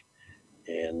plaque,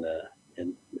 and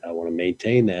I want to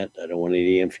maintain that. I don't want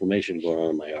any inflammation going on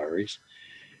in my arteries.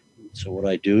 So what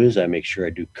I do is I make sure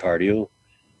I do cardio,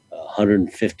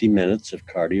 150 minutes of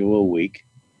cardio a week,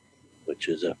 which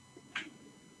is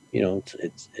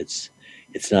it's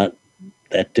not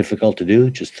that difficult to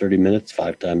do. Just 30 minutes,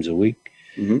 5 times a week.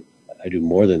 Mm-hmm. I do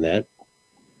more than that,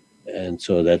 and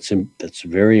so that's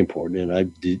very important. And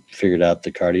I've figured out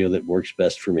the cardio that works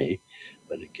best for me.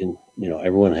 But it can,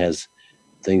 everyone has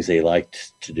things they like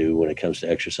to do when it comes to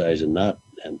exercise and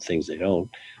things they don't.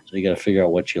 So you got to figure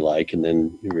out what you like and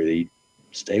then really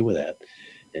stay with that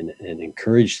and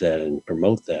encourage that and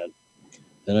promote that.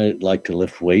 Then I like to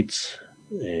lift weights,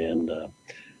 and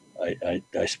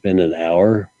I spend an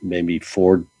hour, maybe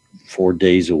four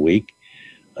days a week,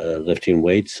 lifting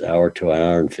weights, hour to an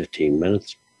hour and 15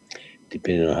 minutes,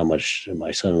 depending on how much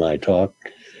my son and I talk.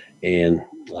 And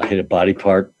I hit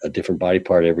a different body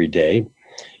part every day.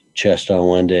 Chest on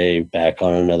one day, back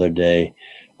on another day,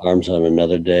 arms on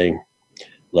another day,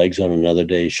 legs on another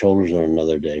day, shoulders on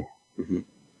another day. Mm-hmm.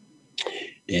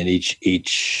 And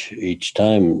each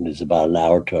time is about an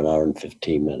hour to an hour and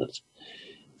 15 minutes.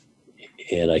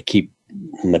 And I keep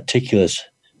meticulous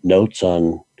notes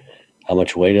on how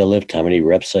much weight I lift, how many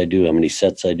reps I do, how many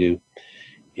sets I do.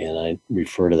 And I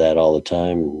refer to that all the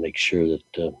time and make sure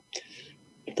that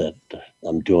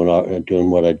I'm doing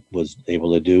what I was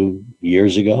able to do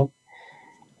years ago.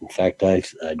 In fact, I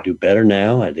do better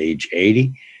now at age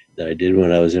 80 than I did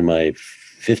when I was in my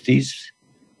 50s,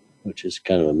 which is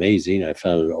kind of amazing. I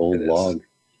found an old log,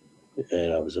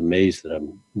 and I was amazed that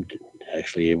I'm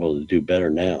actually able to do better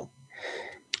now.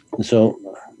 And so,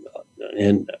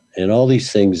 and all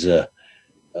these things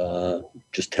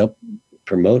just help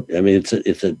promote. I mean,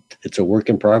 it's a work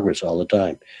in progress all the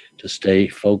time to stay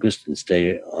focused and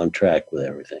stay on track with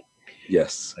everything.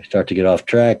 Yes. I start to get off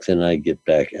track, then I get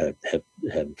back,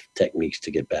 have techniques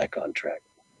to get back on track.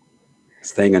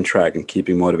 Staying on track and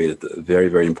keeping motivated, very,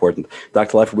 very important.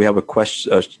 Dr. Life, we have a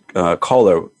question,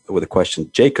 caller with a question.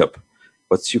 Jacob,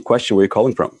 what's your question? Where are you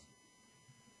calling from?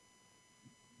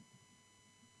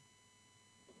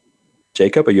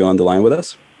 Jacob, are you on the line with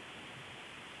us?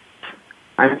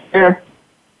 I'm here.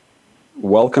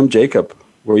 Welcome, Jacob.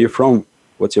 Where are you from?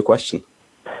 What's your question?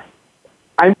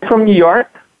 I'm from New York.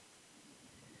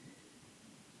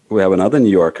 We have another New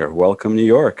Yorker. Welcome, New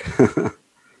York.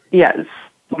 Yes.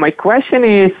 My question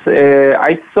is,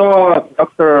 I saw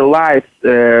Dr. Life's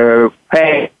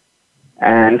page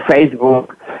and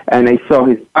Facebook, and I saw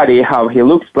his body, how he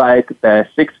looks like, the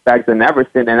six packs and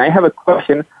everything. And I have a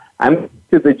question. I'm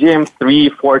to the gym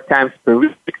 3-4 times per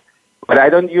week, but I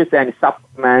don't use any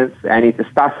supplements, any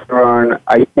testosterone.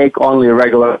 I take only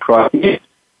regular protein.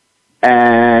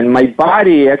 And my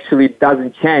body actually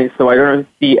doesn't change, so I don't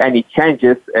see any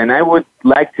changes. And I would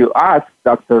like to ask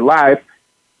Dr. Life,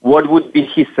 what would be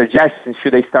his suggestion?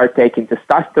 Should I start taking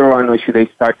testosterone, or should I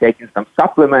start taking some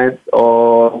supplements?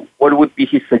 Or what would be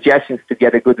his suggestions to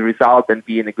get a good result and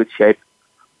be in a good shape?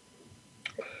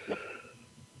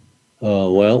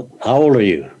 Well, how old are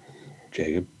you,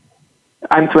 Jacob?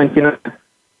 I'm 29.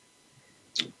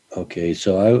 Okay,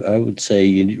 so I would say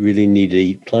you really need to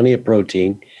eat plenty of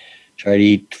protein. Try to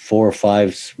eat 4 or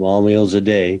 5 small meals a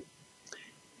day.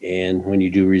 And when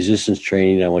you do resistance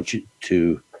training, I want you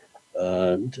to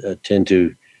tend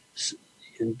to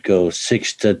go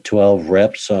 6 to 12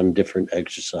 reps on different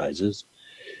exercises.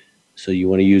 So you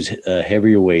want to use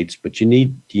heavier weights, but you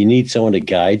need someone to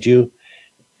guide you.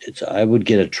 I would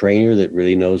get a trainer that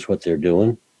really knows what they're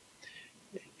doing.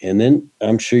 And then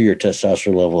I'm sure your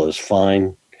testosterone level is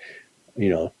fine. You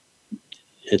know,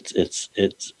 it's okay.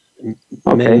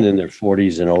 Men in their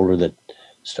 40s and older that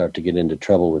start to get into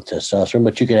trouble with testosterone,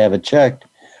 but you could have it checked.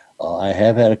 I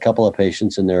have had a couple of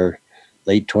patients in their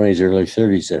late 20s, early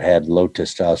 30s that had low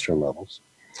testosterone levels.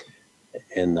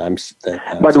 And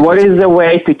But what is the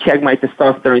way to check my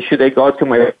testosterone? Should I go to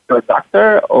my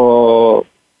doctor or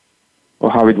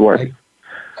how it works?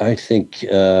 I think,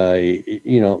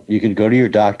 you could go to your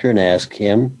doctor and ask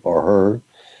him or her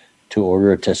to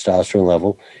order a testosterone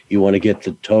level. You want to get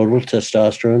the total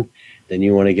testosterone, then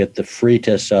you want to get the free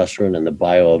testosterone and the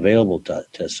bioavailable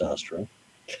testosterone.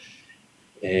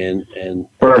 And they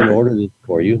can order it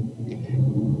for you.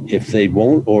 If they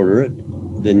won't order it,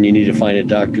 then you need to find a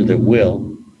doctor that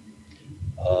will.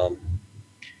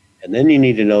 And then you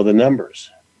need to know the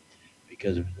numbers,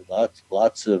 because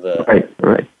lots of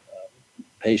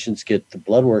patients get the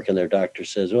blood work and their doctor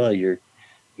says, well,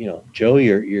 Joe,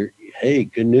 hey,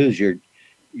 good news, you're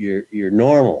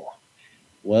normal.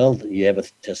 Well, you have a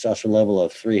testosterone level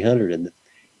of 300 and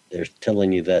they're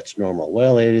telling you that's normal.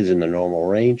 Well, it is in the normal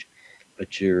range,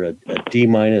 but you're a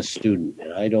D- student.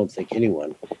 And I don't think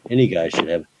any guy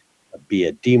should be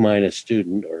a D-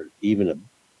 student or even a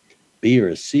B or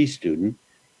a C student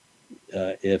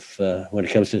when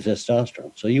it comes to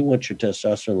testosterone. So you want your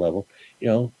testosterone level,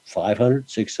 500,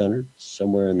 600,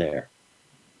 somewhere in there.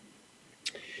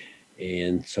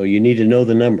 And so you need to know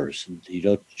the numbers. You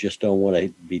don't want to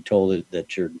be told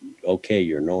that you're okay,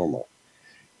 you're normal.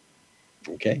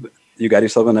 Okay? You got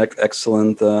yourself an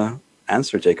excellent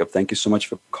answer, Jacob. Thank you so much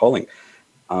for calling.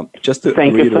 Just to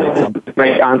Thank you for the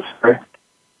great answer.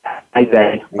 Thank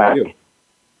you.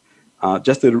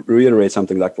 Just to reiterate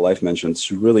something Dr. Life mentioned,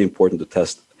 it's really important to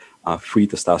test free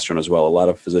testosterone as well. A lot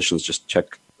of physicians just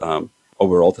check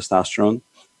overall testosterone,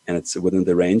 and it's within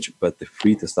the range, but the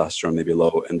free testosterone may be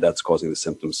low, and that's causing the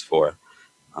symptoms for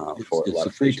it's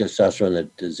the free testosterone that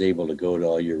is able to go to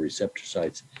all your receptor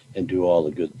sites and do all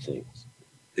the good things.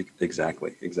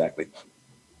 Exactly.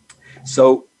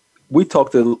 So we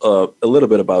talked a little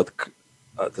bit about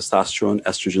testosterone,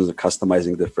 estrogens, and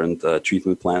customizing different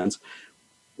treatment plans.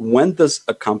 When does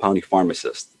a compounding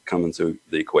pharmacist come into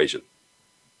the equation?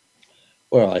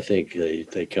 Well, I think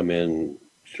they come in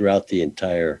throughout the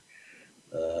entire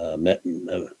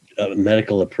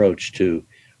medical approach to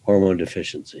hormone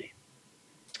deficiency.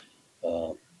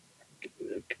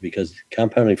 Because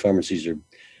compounding pharmacies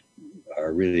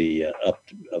are really up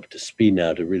to speed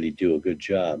now to really do a good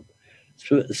job,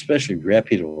 especially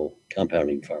reputable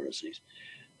compounding pharmacies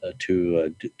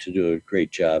to do a great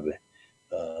job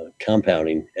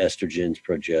compounding estrogens,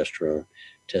 progesterone,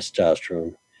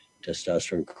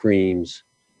 testosterone creams,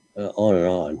 on and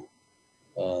on,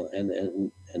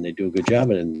 and they do a good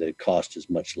job, and the cost is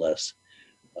much less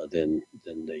than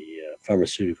the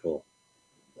pharmaceutical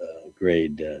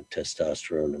grade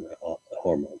testosterone and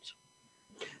hormones.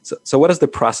 So what does the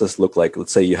process look like?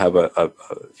 Let's say you have a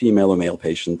female or male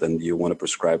patient and you want to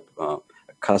prescribe a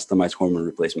customized hormone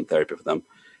replacement therapy for them.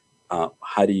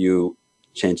 How do you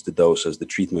change the dose as the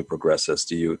treatment progresses?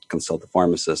 Do you consult the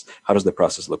pharmacist? How does the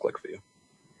process look like for you?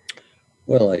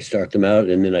 Well, I start them out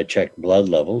and then I check blood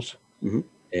levels. Mm-hmm.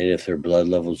 And if their blood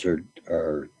levels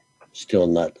are still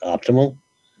not optimal,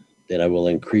 then I will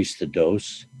increase the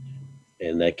dose.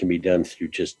 And that can be done through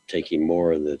just taking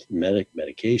more of the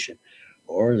medication,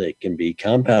 or they can be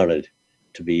compounded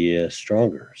to be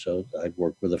stronger. So I'd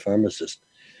work with a pharmacist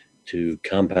to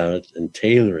compound it and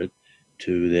tailor it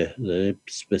to the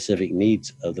specific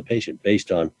needs of the patient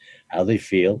based on how they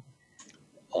feel,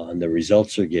 on the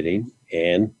results they're getting,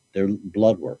 and their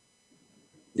blood work.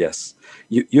 Yes.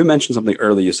 You mentioned something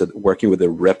earlier. You said working with a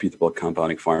reputable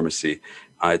compounding pharmacy.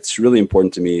 It's really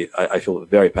important to me. I feel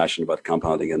very passionate about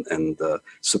compounding and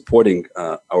supporting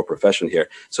our profession here.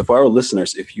 So for our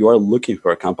listeners, if you are looking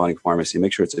for a compounding pharmacy,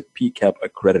 make sure it's a PCAP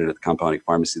accredited compounding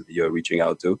pharmacy that you're reaching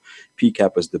out to.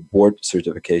 PCAP is the board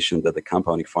certification that the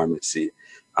compounding pharmacy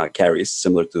carries,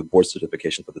 similar to the board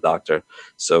certification for the doctor.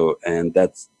 So, and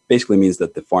that's basically means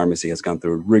that the pharmacy has gone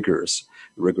through rigorous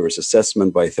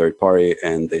assessment by a third party,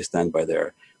 and they stand by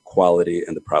their quality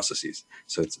and the processes.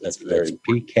 So that's very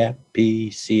PCAP,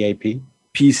 PCAP?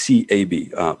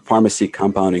 PCAB, Pharmacy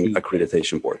Compounding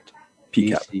Accreditation Board.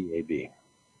 PCAP. PCAB.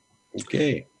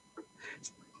 Okay.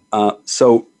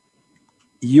 So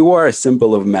you are a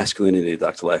symbol of masculinity,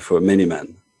 Dr. Life, for many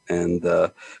men. And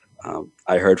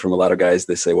I heard from a lot of guys,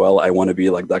 they say, well, I want to be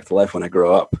like Dr. Life when I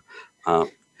grow up.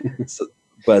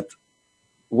 But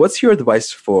what's your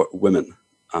advice for women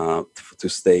to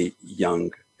stay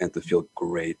young and to feel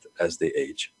great as they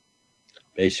age?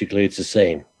 Basically, it's the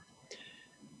same.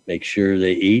 Make sure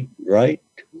they eat right,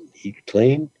 eat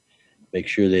clean, make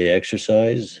sure they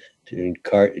exercise, doing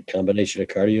combination of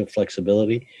cardio,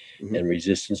 flexibility, and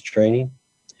resistance training.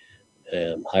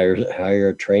 Hire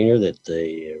a trainer that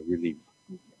they really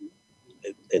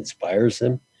inspires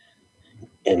them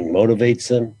and motivates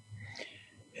them.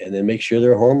 And then make sure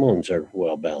their hormones are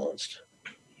well balanced.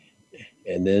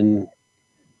 And then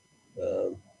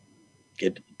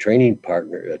get a trainer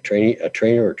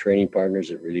or training partners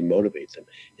that really motivate them,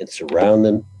 and surround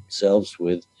themselves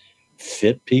with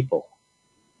fit people,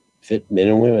 fit men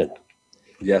and women.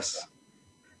 Yes.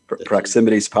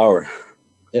 Proximity is power.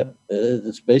 Yeah,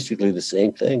 it's basically the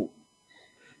same thing.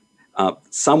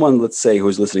 Someone, let's say,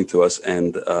 who's listening to us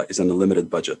and is on a limited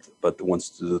budget, but wants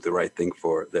to do the right thing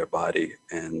for their body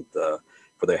and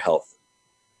for their health.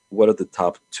 What are the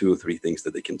top 2 or 3 things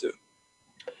that they can do?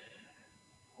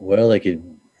 Well, they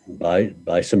could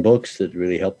buy some books that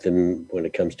really help them when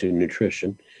it comes to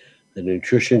nutrition. The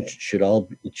nutrition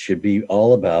should be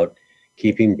all about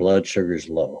keeping blood sugars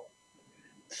low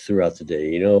throughout the day.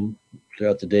 You know,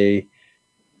 throughout the day,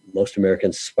 most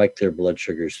Americans spike their blood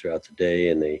sugars throughout the day,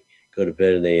 and they go to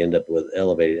bed and they end up with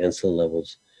elevated insulin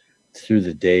levels through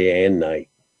the day and night.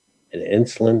 And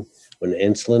when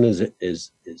insulin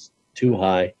is too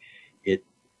high, it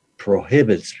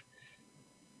prohibits,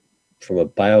 from a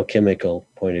biochemical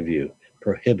point of view,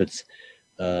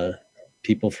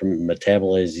 people from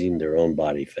metabolizing their own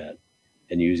body fat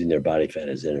and using their body fat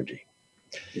as energy.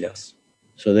 Yes.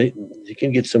 So you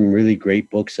can get some really great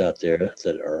books out there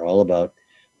that are all about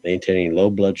maintaining low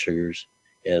blood sugars,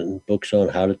 and books on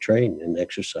how to train and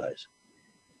exercise,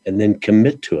 and then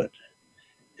commit to it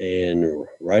and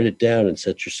write it down and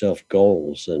set yourself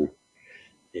goals and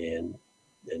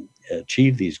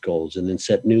achieve these goals, and then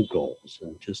set new goals,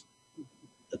 and just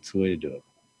that's the way to do it.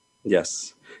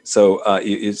 Yes. So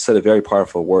you said a very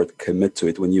powerful word, commit to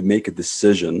it. When you make a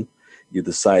decision, you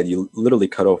decide, you literally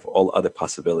cut off all other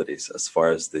possibilities as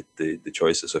far as the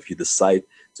choices. So if you decide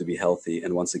to be healthy,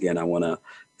 and once again, I want to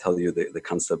tell you the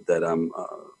concept that I'm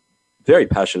very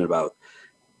passionate about.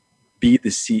 Be the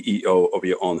CEO of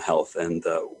your own health, and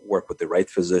work with the right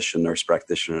physician, nurse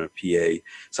practitioner, PA,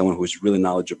 someone who's really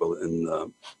knowledgeable in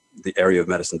the area of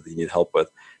medicine that you need help with,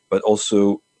 but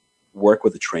also work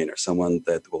with a trainer, someone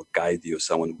that will guide you,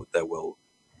 someone that will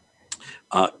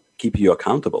keep you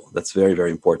accountable. That's very, very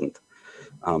important.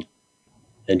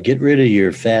 And get rid of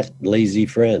your fat, lazy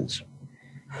friends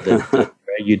that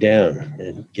drag you down,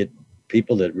 and get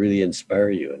people that really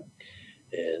inspire you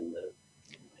and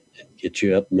get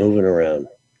you up, moving around,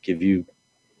 give you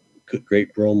good,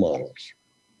 great role models.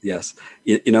 Yes.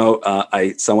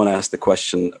 Someone asked the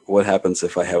question, what happens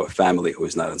if I have a family who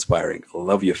is not inspiring?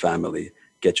 Love your family.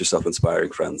 Get yourself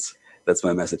inspiring friends. That's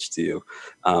my message to you.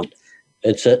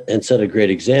 And set a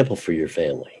great example for your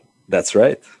family. That's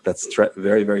right. That's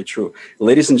very, very true.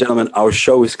 Ladies and gentlemen, our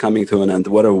show is coming to an end.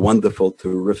 What a wonderful,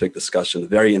 terrific discussion.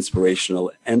 Very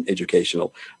inspirational and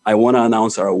educational. I want to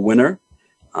announce our winner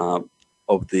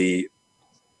of the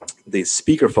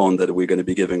speakerphone that we're going to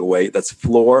be giving away. That's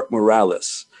Flor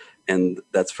Morales, and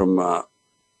that's from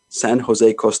San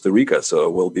Jose, Costa Rica. So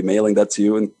we'll be mailing that to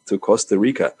you to Costa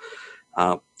Rica.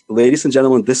 Ladies and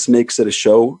gentlemen, this makes it a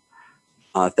show.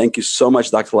 Thank you so much,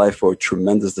 Dr. Life, for a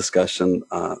tremendous discussion.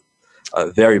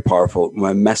 Very powerful.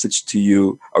 My message to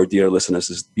you, our dear listeners,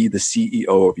 is be the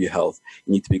CEO of your health.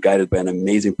 You need to be guided by an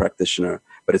amazing practitioner,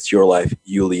 but it's your life.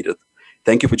 You lead it.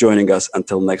 Thank you for joining us.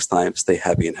 Until next time, stay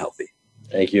happy and healthy.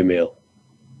 Thank you, Emil.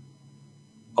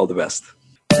 All the best.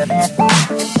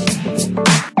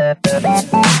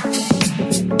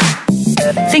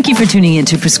 Thank you for tuning in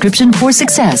to Prescription for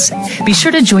Success. Be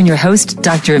sure to join your host,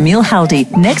 Dr. Emil Haldi,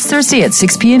 next Thursday at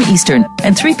 6 p.m. Eastern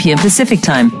and 3 p.m. Pacific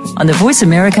Time on the Voice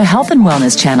America Health and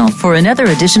Wellness channel for another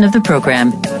edition of the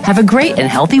program. Have a great and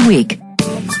healthy week.